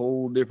be a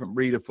whole different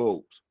breed of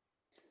folks.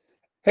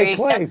 Hey,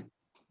 Clay,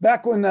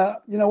 back when,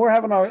 we're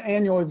having our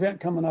annual event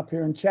coming up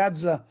here, and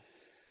Chad's, in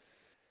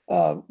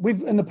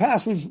the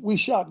past, we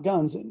shot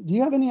guns. Do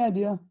you have any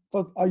idea,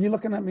 folks? Are you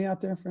looking at me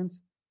out there,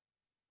 friends?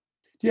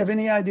 Do you have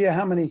any idea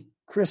how many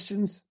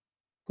Christians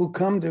who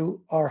come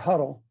to our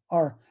huddle,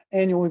 our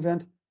annual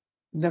event,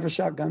 never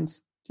shot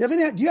guns? Do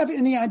you have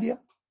any idea?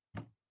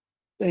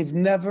 They've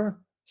never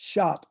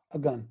shot a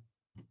gun.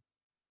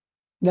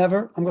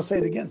 Never. I'm going to say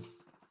it again.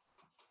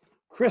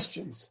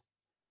 Christians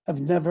have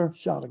never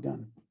shot a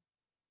gun.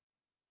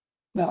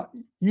 Now,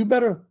 you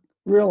better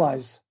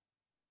realize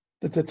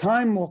that the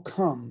time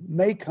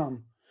may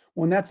come,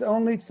 when that's the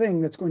only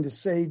thing that's going to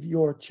save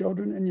your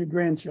children and your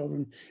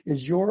grandchildren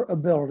is your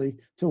ability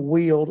to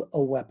wield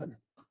a weapon.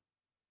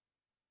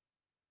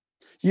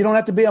 You don't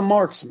have to be a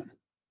marksman.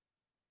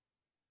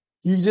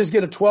 You just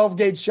get a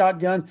 12-gauge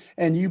shotgun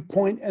and you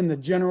point in the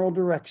general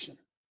direction.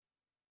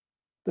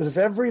 But if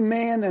every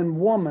man and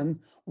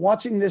woman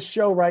watching this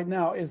show right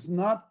now is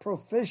not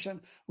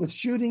proficient with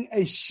shooting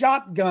a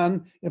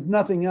shotgun, if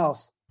nothing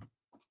else,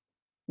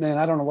 man,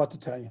 I don't know what to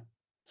tell you.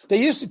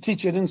 They used to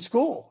teach it in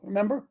school,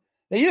 remember?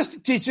 They used to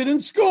teach it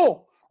in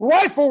school.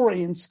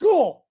 Riflery in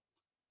school.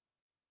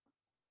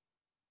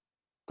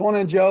 Go on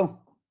in, Joe.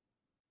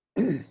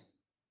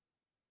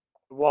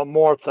 One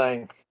more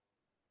thing.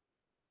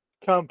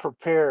 Come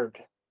prepared.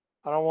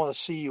 I don't want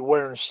to see you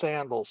wearing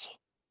sandals.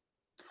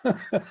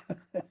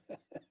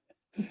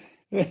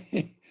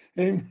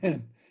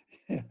 Amen.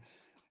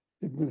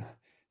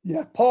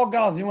 Yeah. Paul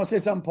Gosling, you want to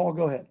say something, Paul?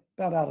 Go ahead.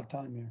 About out of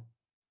time here.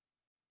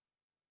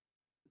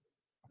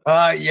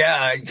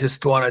 Yeah, I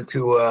just wanted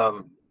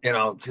to,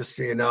 just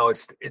so you know,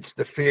 it's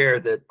the fear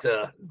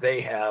that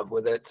they have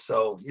with it.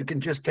 So you can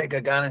just take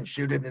a gun and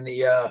shoot it in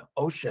the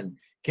ocean.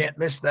 Can't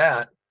miss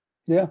that.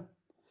 Yeah.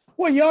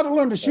 Well, you ought to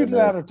learn to shoot it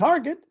at a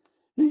target.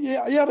 You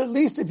ought to, at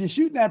least if you're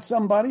shooting at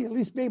somebody, at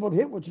least be able to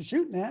hit what you're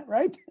shooting at,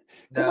 right?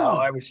 No,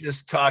 I was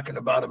just talking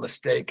about a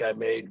mistake I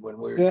made when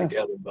we were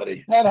together,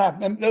 buddy. That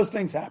happened. Those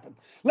things happen.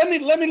 Let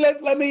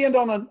me end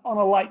on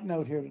a light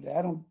note here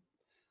today.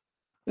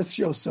 This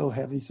show's so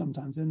heavy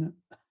sometimes, isn't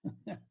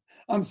it?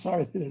 I'm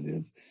sorry that it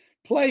is.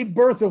 Play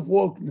Birth of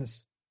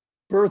Wokeness.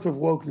 Birth of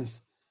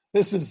Wokeness.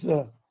 This is,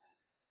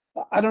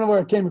 I don't know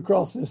where I came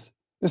across this.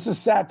 This is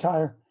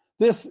satire.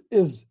 This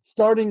is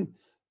starting,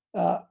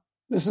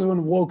 this is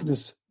when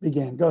wokeness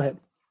began. Go ahead.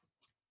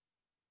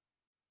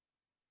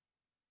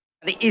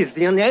 It is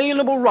the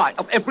unalienable right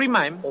of every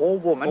man or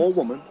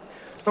woman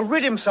to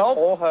rid himself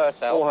or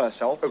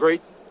herself.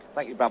 Agreed.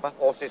 Thank you, brother.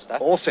 Or sister.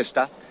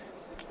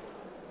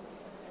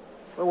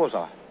 Where was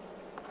I?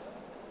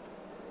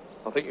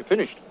 I think you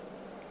finished.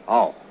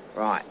 Oh,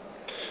 right.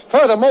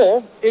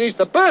 Furthermore, it is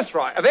the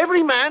birthright of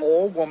every man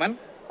or woman.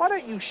 Why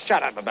don't you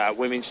shut up about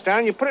women,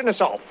 Stan? You're putting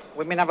us off.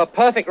 Women have a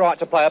perfect right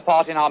to play a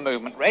part in our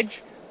movement, Reg.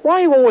 Why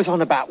are you always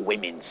on about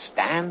women,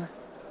 Stan?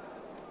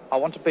 I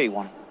want to be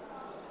one.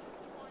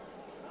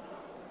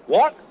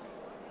 What?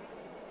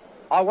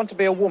 I want to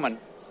be a woman.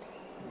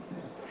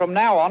 From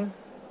now on,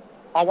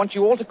 I want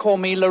you all to call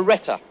me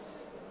Loretta.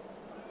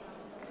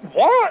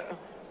 What?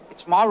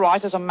 It's my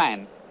right as a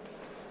man.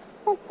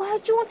 Well, why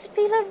do you want to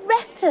be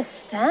Loretta,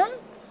 Stan?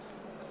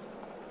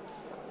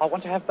 I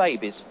want to have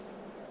babies.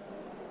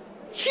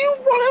 You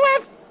want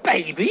to have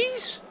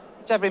babies?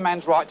 It's every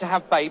man's right to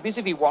have babies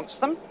if he wants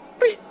them.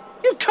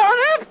 You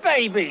can't have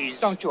babies.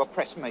 Don't you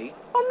oppress me.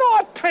 I'm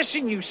not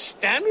oppressing you,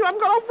 Stan. You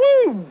haven't got a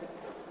womb.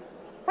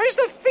 Where's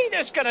the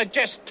fetus going to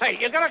gestate?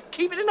 You're going to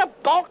keep it in a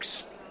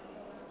box?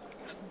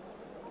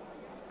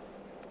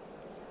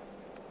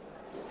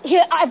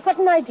 Here, I've got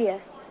an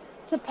idea.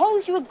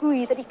 Suppose you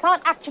agree that he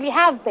can't actually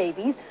have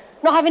babies,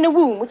 not having a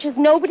womb, which is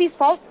nobody's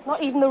fault,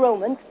 not even the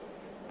Romans,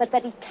 but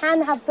that he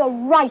can have the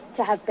right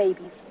to have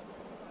babies.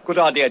 Good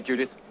idea,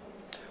 Judith.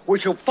 We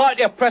shall fight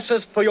the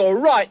oppressors for your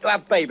right to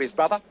have babies,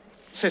 brother.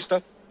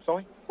 Sister,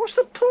 sorry. What's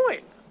the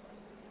point?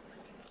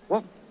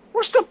 What?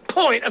 What's the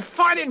point of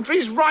fighting for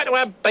his right to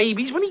have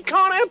babies when he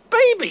can't have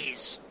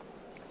babies?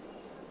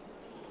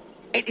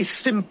 It is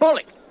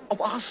symbolic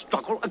of our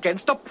struggle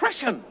against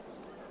oppression.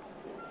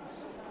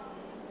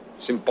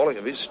 Symbolic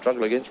of his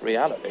struggle against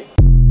reality.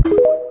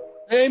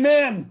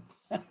 Amen.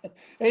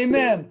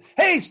 Amen.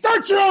 Hey,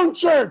 start your own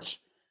church.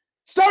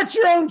 Start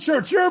your own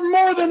church. You're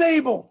more than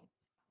able.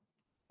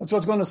 That's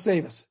what's going to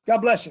save us. God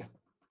bless you.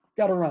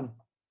 Got to run.